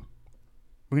do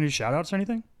shout outs or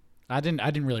anything? I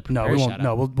didn't really No, prepare. we won't.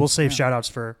 No, we'll save shout outs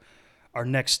for our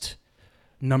next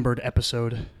numbered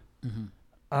episode.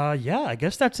 Yeah, I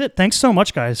guess that's it. Thanks so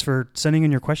much, guys, for sending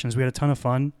in your questions. We had a ton of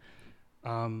fun.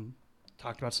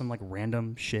 Talked about some like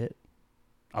random shit.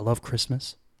 I love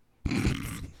Christmas.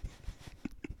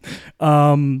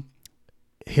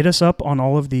 Hit us up on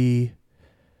all of the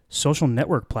social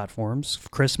network platforms.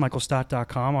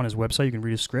 ChrisMichaelStott.com on his website. You can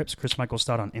read his scripts. Chris Michael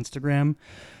Stott on Instagram.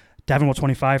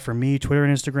 Davinwell25 for me, Twitter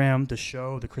and Instagram. The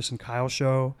show, The Chris and Kyle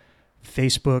Show.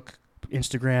 Facebook,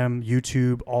 Instagram,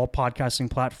 YouTube, all podcasting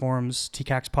platforms.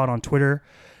 TCAXPod on Twitter.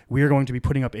 We are going to be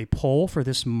putting up a poll for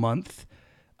this month.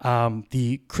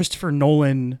 The Christopher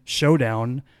Nolan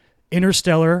showdown,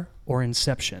 Interstellar or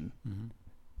Inception.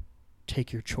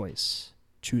 Take your choice.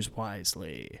 Choose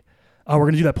wisely. We're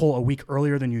going to do that poll a week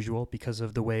earlier than usual because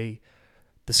of the way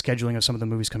the scheduling of some of the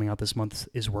movies coming out this month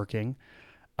is working.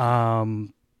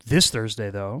 This Thursday,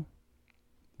 though,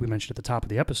 we mentioned at the top of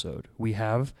the episode, we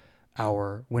have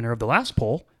our winner of the last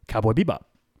poll, Cowboy Bebop.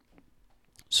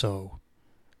 So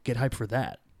get hyped for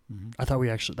that. I thought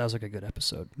that was like a good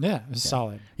episode. Yeah, it was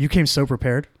solid. You came so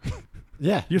prepared.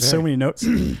 Yeah. You have so many notes.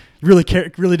 really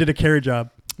did a carry job.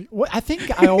 Well, I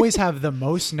think I always have the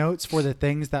most notes for the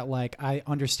things that like I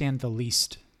understand the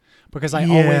least, because I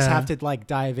always have to like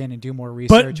dive in and do more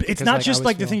research. But it's not just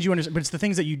like the things you understand, but it's the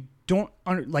things that you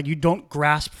don't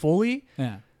grasp fully.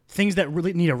 Yeah. Things that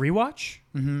really need a rewatch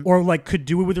or like could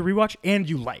do it with a rewatch and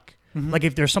you like. Like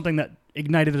if there's something that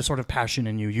ignited a sort of passion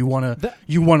in you, you want to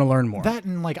learn more. That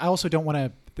and like I also don't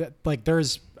want to like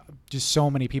there's just so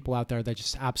many people out there that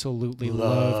just absolutely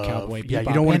love Cowboy Bebop. Yeah,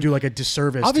 you don't want to do like a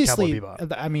disservice to Cowboy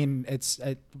Bebop. I mean,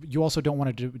 you also don't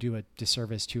want to do a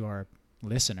disservice to our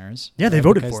listeners. Yeah, they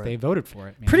voted for it. They voted for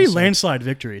it. Pretty landslide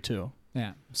victory too.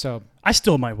 Yeah. So I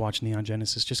still might watch Neon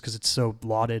Genesis just because it's so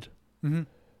lauded.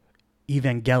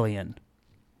 Evangelion.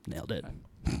 Nailed it.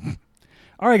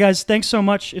 All right, guys. Thanks so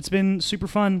much. It's been super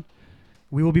fun.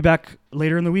 We will be back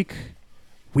later in the week.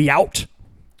 We out.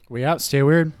 Stay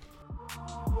weird.